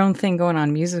know you got your own thing going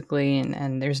on musically,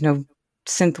 and there's no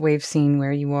synthwave scene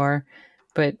where you are,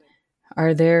 but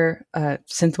are there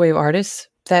synthwave artists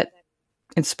that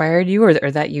inspired you,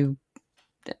 or that you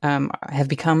have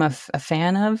become a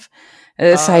fan of,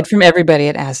 aside from everybody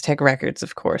at Aztec Records,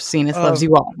 of course? Zenith loves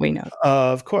you all, we know.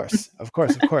 Of course.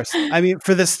 I mean,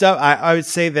 for this stuff, I would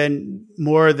say then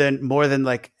more than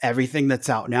like everything that's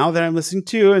out now that I'm listening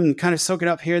to and kind of soaking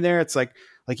up here and there. It's like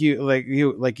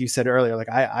you said earlier, like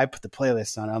I put the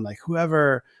playlist on. I'm like,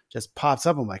 whoever just pops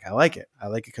up, I'm like, I like it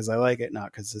because I like it, not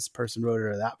because this person wrote it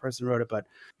or that person wrote it. But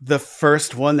the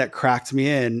first one that cracked me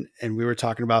in, and we were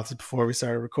talking about this before we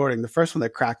started recording, the first one that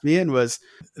cracked me in was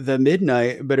The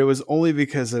Midnight, but it was only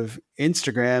because of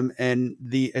Instagram and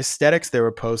the aesthetics they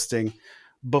were posting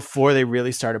before they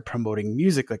really started promoting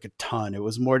music like a ton. It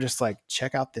was more just like,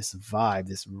 check out this vibe,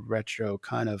 this retro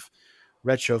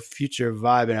future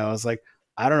vibe. And I was like,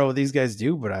 I don't know what these guys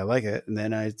do, but I like it. And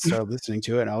then I started listening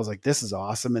to it and I was like, this is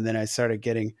awesome. And then I started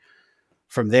getting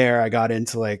from there. I got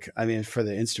into like, I mean, for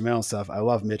the instrumental stuff, I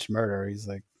love Mitch Murder. He's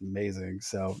like amazing.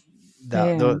 So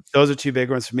those are two big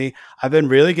ones for me. I've been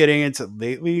really getting into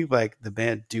lately, like the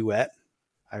band Duet.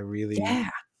 I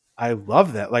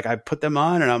love that. Like I put them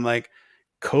on and I'm like,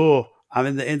 cool. I'm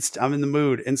in the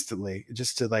mood instantly,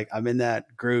 just to like, I'm in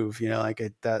that groove, like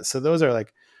that. So those are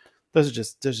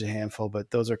just a handful, but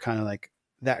those are kind of like,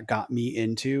 that got me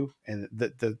into, and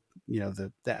the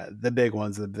big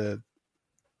ones, the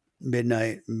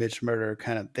Midnight, Mitch Murder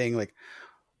kind of thing, like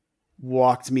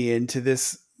walked me into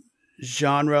this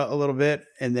genre a little bit.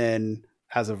 And then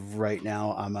as of right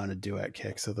now, I'm on a Duet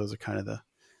kick. So those are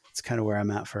it's kind of where I'm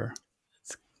at for.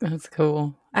 That's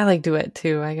cool. I like Duet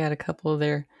too. I got a couple of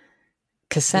their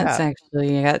cassettes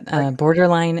actually. I got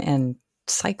Borderline and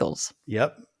Cycles.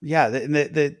 Yep. Yeah.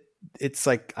 It's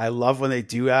like, I love when they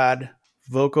do add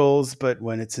vocals, but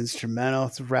when it's instrumental,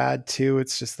 it's rad too.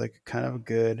 It's just like kind of a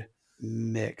good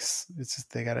mix. It's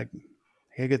just they got a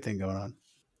good thing going on.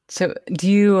 So, do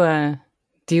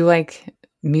you like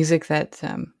music that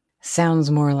sounds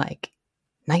more like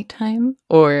nighttime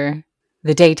or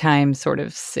the daytime sort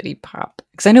of city pop?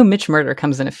 Because I know Mitch Murder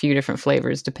comes in a few different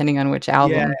flavors depending on which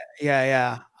album.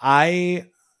 Yeah.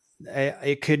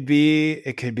 It could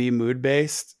be mood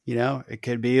based. You know, it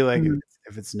could be like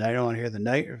if it's night, I want to hear the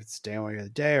night, or if it's day, I want to hear the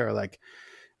day, or like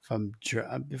if I'm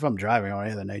driving, I want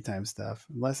to hear the nighttime stuff.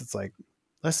 Unless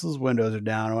those windows are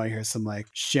down, I want to hear some like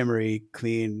shimmery,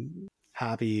 clean,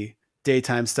 happy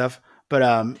daytime stuff.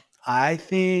 But I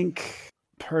think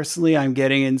personally, I'm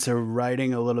getting into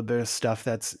writing a little bit of stuff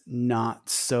that's not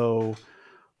so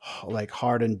like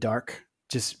hard and dark,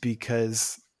 just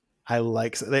because I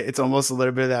like it's almost a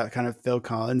little bit of that kind of Phil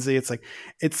Collinsy.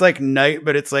 It's like night,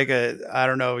 but it's like I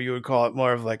don't know, you would call it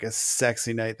more of like a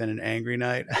sexy night than an angry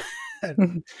night.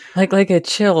 like a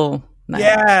chill night.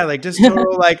 Yeah, like just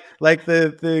total like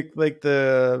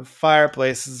the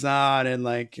fireplace is on and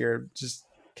like you're just,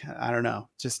 I don't know,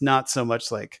 just not so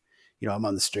much like, you know, I'm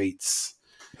on the streets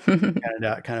kind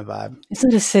of vibe. It's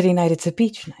not a city night; it's a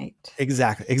beach night.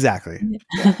 Exactly.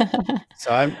 Yeah.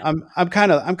 So I'm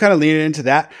kind of leaning into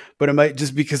that, but it might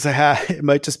just be because I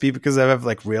have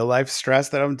like real life stress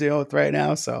that I'm dealing with right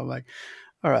now. So I'm like,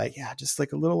 all right, yeah, just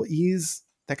like a little ease,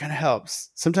 that kind of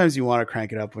helps. Sometimes you want to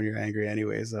crank it up when you're angry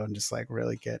anyways, though, and just like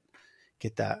really get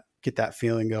that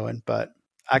feeling going. But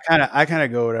I kind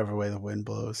of go whatever way the wind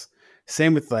blows.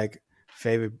 Same with like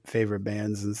favorite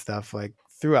bands and stuff. Like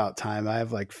throughout time, I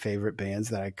have like favorite bands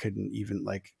that I couldn't even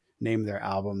like name their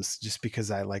albums just because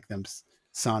I like them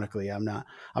sonically. I'm not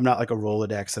like a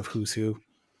Rolodex of who's who,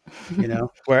 you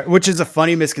know, which is a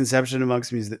funny misconception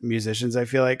amongst musicians. I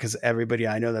feel like, because everybody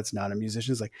I know that's not a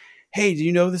musician is like, hey, do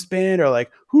you know this band? Or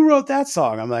like, who wrote that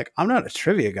song? I'm like, I'm not a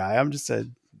trivia guy. I'm just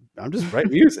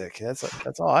writing music.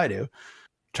 That's all I do.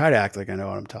 Try to act like I know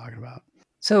what I'm talking about.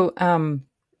 So,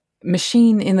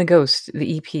 Machine in the Ghost,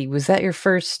 the EP, was that your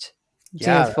first?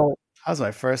 Yeah, that was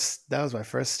my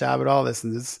first stab at all this.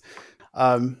 And this,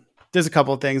 there's a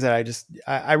couple of things that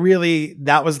I really,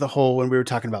 that was the whole, when we were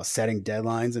talking about setting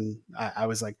deadlines, and I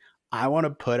was like, I want to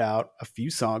put out a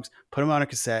few songs, put them on a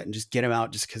cassette and just get them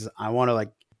out, just because I want to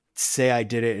like say I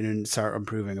did it and start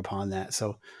improving upon that.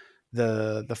 So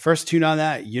the first tune on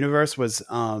that, Universe, was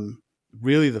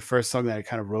really the first song that I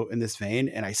kind of wrote in this vein,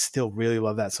 and I still really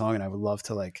love that song, and I would love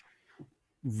to like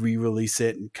re-release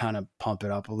it and kind of pump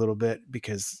it up a little bit,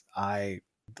 because I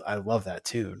love that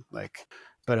tune. Like,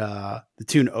 but the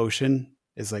tune Ocean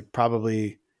is like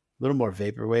probably a little more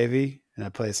vaporwavy, and I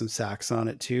play some sax on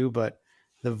it too, but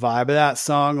the vibe of that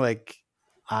song, like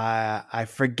I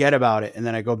forget about it and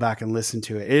then I go back and listen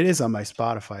to it. It is on my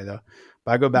Spotify though,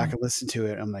 but I go back and listen to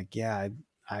it. I'm like, yeah,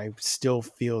 I still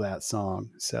feel that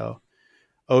song. So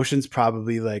Ocean's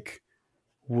probably like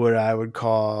what I would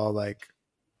call like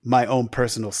my own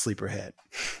personal sleeper hit.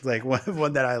 Like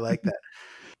one that I like, that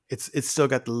it's still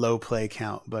got the low play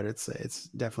count, but it's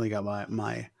definitely got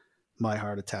my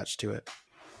heart attached to it.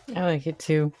 I like it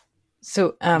too.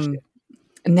 So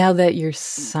now that you're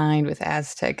signed with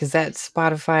Aztec, is that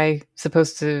Spotify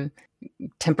supposed to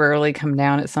temporarily come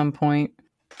down at some point?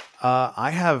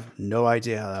 I have no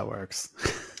idea how that works.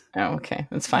 Oh, okay.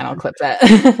 That's fine. I'll clip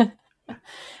that.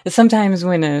 Sometimes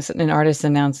when an artist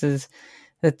announces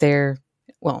that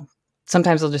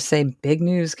sometimes they'll just say big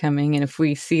news coming. And if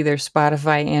we see their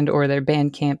Spotify and or their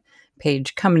Bandcamp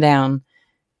page come down,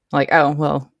 like, oh,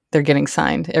 well, they're getting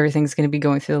signed. Everything's going to be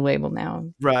going through the label now.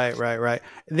 Right.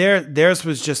 Theirs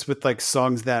was just with like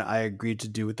songs that I agreed to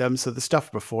do with them. So the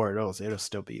stuff before it'll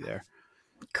still be there.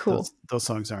 Cool. Those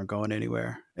songs aren't going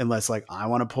anywhere unless like I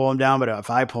want to pull them down. But if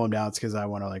I pull them down, it's because I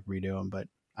want to like redo them. But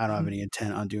I don't have any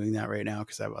intent on doing that right now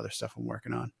because I have other stuff I'm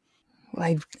working on.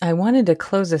 Well, I wanted to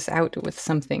close us out with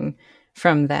something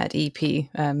from that EP,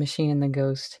 Machine and the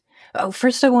Ghost. Oh,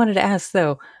 first I wanted to ask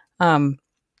though,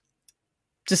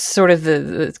 just sort of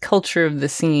the culture of the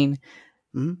scene.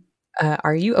 Mm-hmm.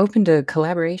 Are you open to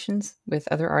collaborations with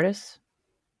other artists?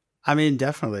 I mean,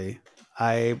 definitely.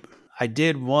 I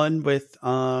did one with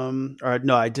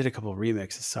I did a couple of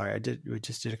remixes. Sorry, we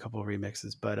just did a couple of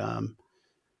remixes, but I'm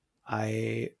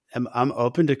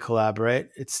open to collaborate.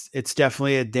 It's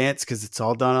definitely a dance because it's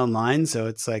all done online, so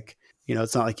it's like, you know,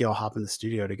 it's not like you all hop in the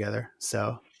studio together.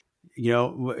 So, you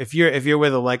know, if you're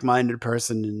with a like-minded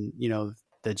person and, you know,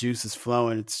 the juice is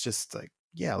flowing, it's just like,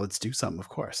 yeah, let's do something, of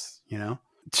course, you know.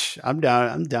 I'm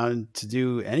down to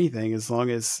do anything as long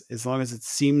as it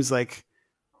seems like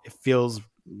it feels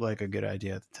like a good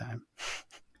idea at the time.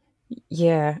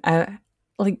 Yeah,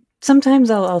 like sometimes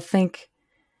I'll think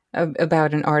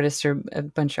about an artist or a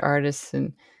bunch of artists,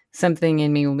 and something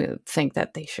in me will think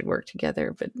that they should work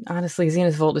together. But honestly,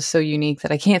 Zenith Volt is so unique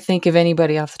that I can't think of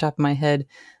anybody off the top of my head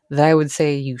that I would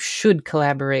say you should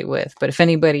collaborate with. But if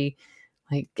anybody,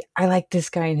 like, I like this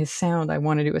guy and his sound, I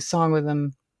want to do a song with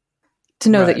him, to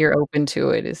know that Right. you're open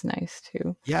to it is nice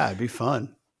too. Yeah, it'd be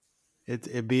fun.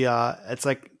 It'd be it's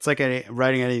like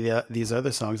writing any of these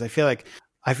other songs. I feel like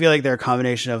they're a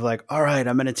combination of like, all right,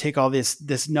 I'm going to take all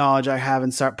this knowledge I have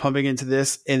and start pumping into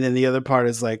this, and then the other part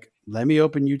is like, let me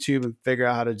open YouTube and figure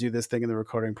out how to do this thing in the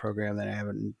recording program that I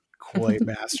haven't quite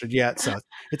mastered yet. So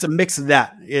it's a mix of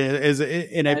that.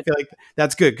 And I feel like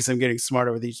that's good because I'm getting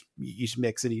smarter with each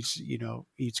mix and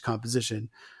each composition.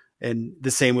 And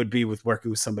the same would be with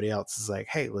working with somebody else. It's like,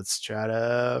 hey, let's try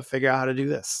to figure out how to do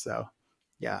this. So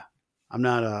yeah, I'm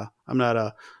not a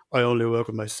I only work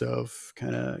with myself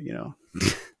kind of,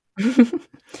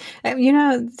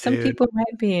 Some Dude. people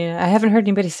might be. I haven't heard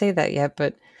anybody say that yet,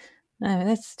 but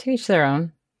that's to each their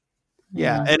own.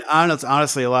 Yeah. And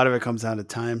honestly, a lot of it comes down to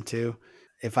time too.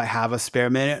 If I have a spare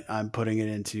minute, I'm putting it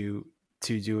into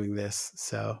doing this.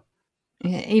 So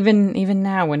Yeah, even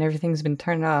now when everything's been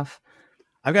turned off.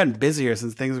 I've gotten busier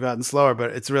since things have gotten slower,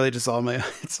 but it's really just all my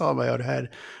own head.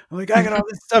 I'm like, I got all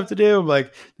this stuff to do. I'm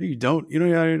like, no, you don't even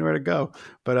know where to go.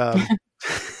 But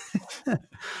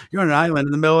you're on an island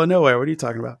in the middle of nowhere. What are you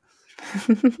talking about?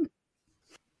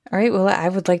 All right. Well, I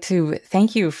would like to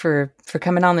thank you for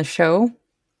coming on the show.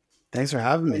 Thanks for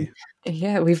having me.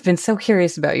 Yeah, we've been so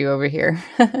curious about you over here.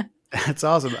 That's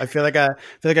awesome. I feel like I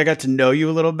got to know you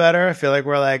a little better. I feel like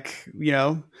we're like,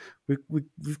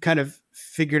 we've kind of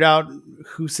figured out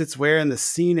who sits where in the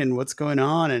scene and what's going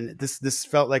on. And this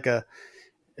felt like a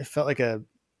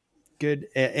good,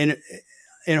 in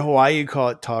Hawaii, you call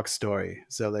it talk story.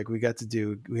 So like we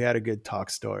had a good talk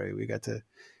story. We got to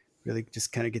really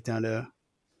just kind of get down to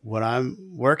what I'm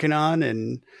working on.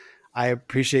 And I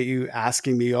appreciate you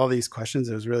asking me all these questions.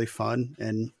 It was really fun.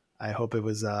 And I hope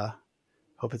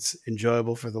hope it's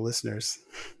enjoyable for the listeners.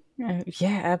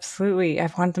 Yeah, absolutely. I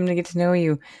want them to get to know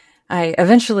you. I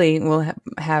eventually will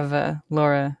have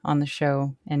Laura on the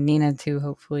show, and Nina too,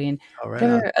 hopefully, and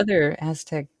there are other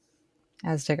Aztec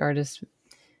artists.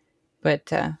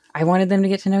 But I wanted them to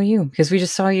get to know you because we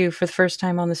just saw you for the first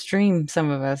time on the stream. Some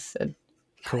of us said,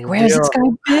 Cool. "Where's this guy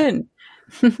been?"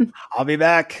 I'll be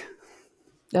back.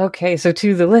 Okay, so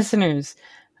to the listeners,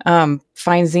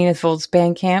 find Zenith Volt's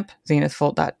Bandcamp,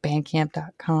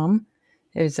 zenithvolt.bandcamp.com.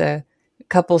 There's a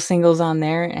couple singles on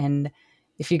there, and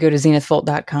if you go to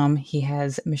zenithvolt.com, he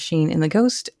has Machine in the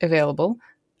Ghost available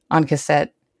on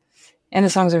cassette, and the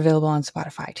songs are available on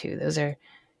Spotify too. Those are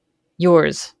your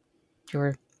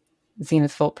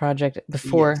Zenith Volt project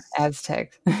before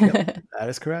Aztec. Yep, that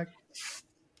is correct.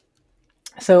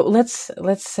 So let's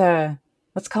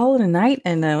call it a night,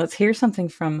 and let's hear something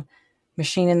from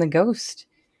Machine in the Ghost.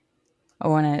 I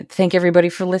want to thank everybody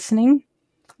for listening.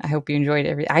 I hope you enjoyed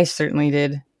I certainly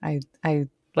did. I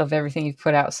love everything you've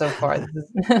put out so far. I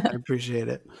appreciate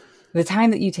it. The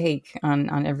time that you take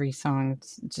on every song,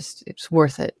 it's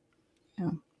worth it.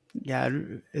 Yeah,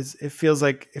 it feels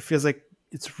like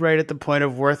it's right at the point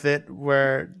of worth it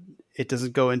where it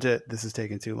doesn't go into this is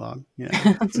taking too long.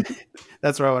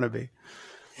 That's where I want to be.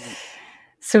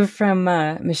 So from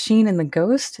Machine and the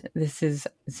Ghost, this is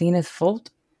Zenith Volt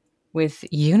with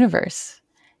Universe.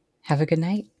 Have a good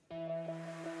night.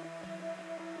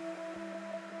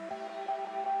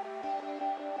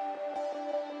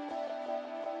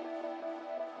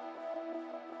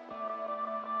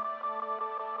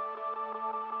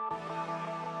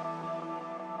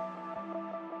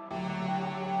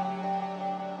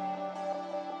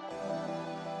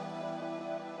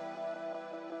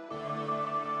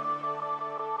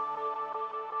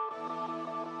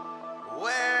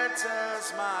 Where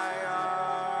does my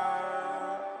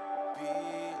heart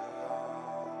belong?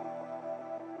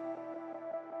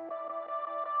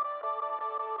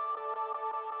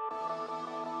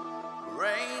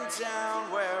 Rain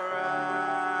down where I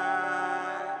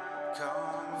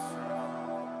come from.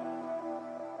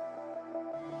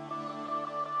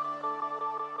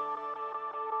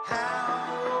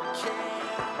 How can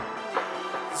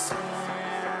these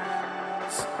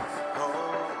hands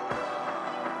hold on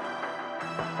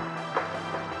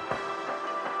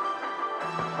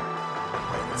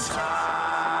when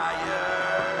tired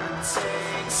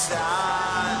takes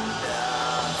on the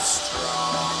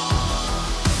strong?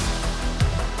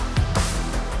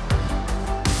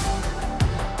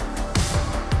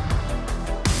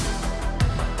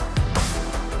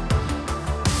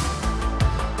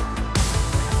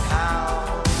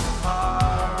 How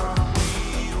are we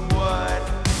what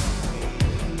we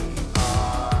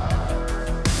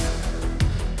are?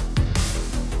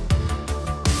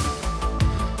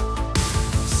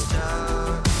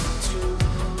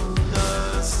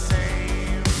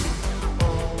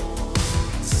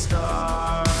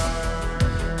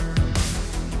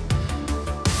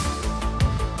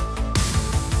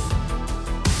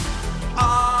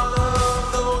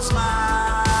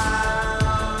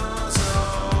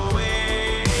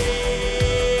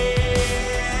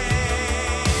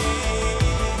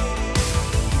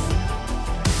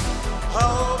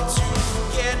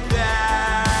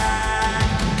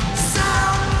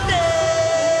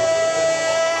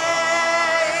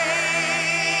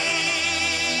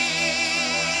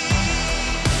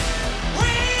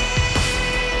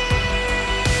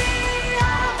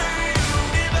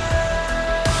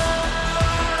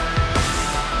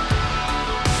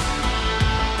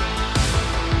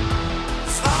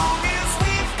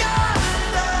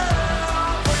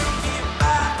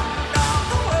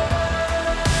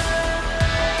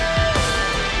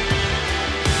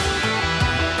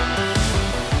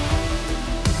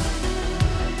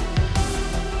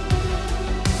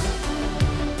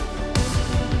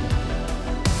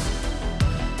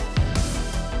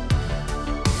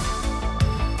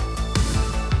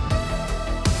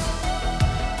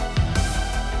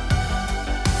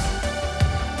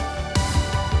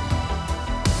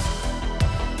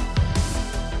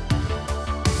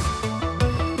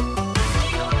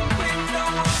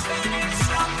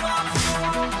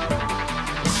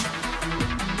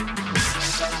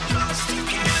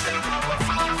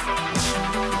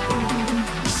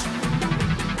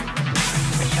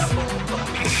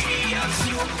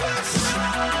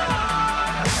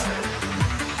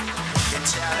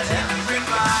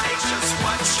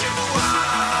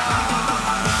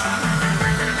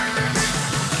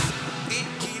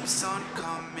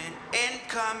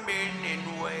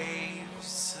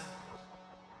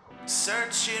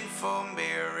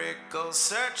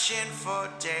 still searching for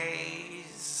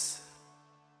days.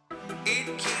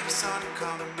 It keeps on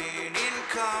coming.